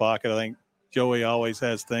your hip pocket. I think Joey always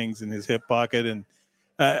has things in his hip pocket, and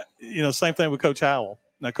same thing with Coach Howell.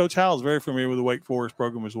 Now, Coach Howell is very familiar with the Wake Forest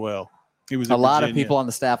program as well. He was a lot of people on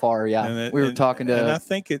the staff are, yeah. We were talking to – and I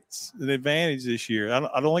think it's an advantage this year. I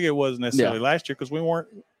don't think it was necessarily last year because we weren't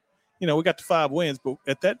 – we got to 5 wins, but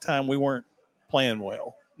at that time we weren't playing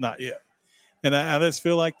well, not yet. And I just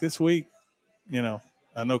feel like this week,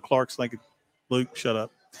 I know Clark's thinking, Luke, shut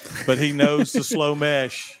up. But he knows the slow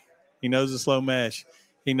mesh. He knows the slow mesh.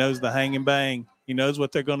 He knows the hang and bang. He knows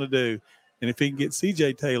what they're going to do. And if he can get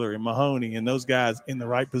C.J. Taylor and Mahoney and those guys in the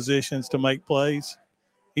right positions to make plays,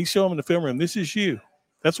 he's showing them in the film room, this is you.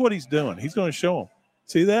 That's what he's doing. He's going to show them.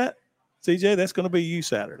 See that? C.J., that's going to be you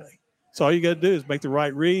Saturday. So all you got to do is make the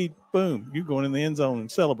right read. Boom, you're going in the end zone and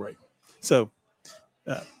celebrate. So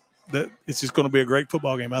it's just going to be a great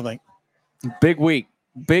football game, I think. Big week.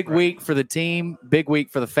 Big week for the team. Big week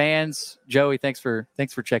for the fans. Joey, thanks for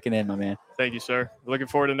checking in, my man. Thank you, sir. Looking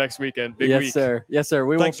forward to next weekend. Big yes, week. Sir. Yes, sir.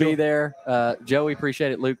 We will be there. Joey,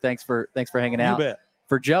 appreciate it. Luke, thanks for hanging out. You bet.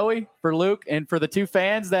 For Joey, for Luke, and for the 2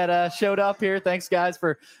 fans that showed up here, thanks, guys,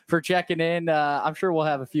 for checking in. I'm sure we'll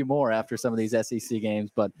have a few more after some of these SEC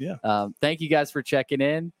games. But thank you guys for checking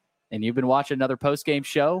in. And you've been watching another post-game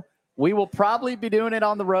show. We will probably be doing it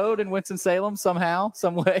on the road in Winston-Salem somehow,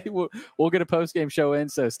 some way. We'll get a post-game show in,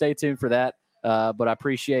 so stay tuned for that. But I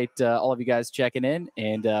appreciate all of you guys checking in,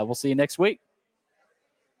 and we'll see you next week.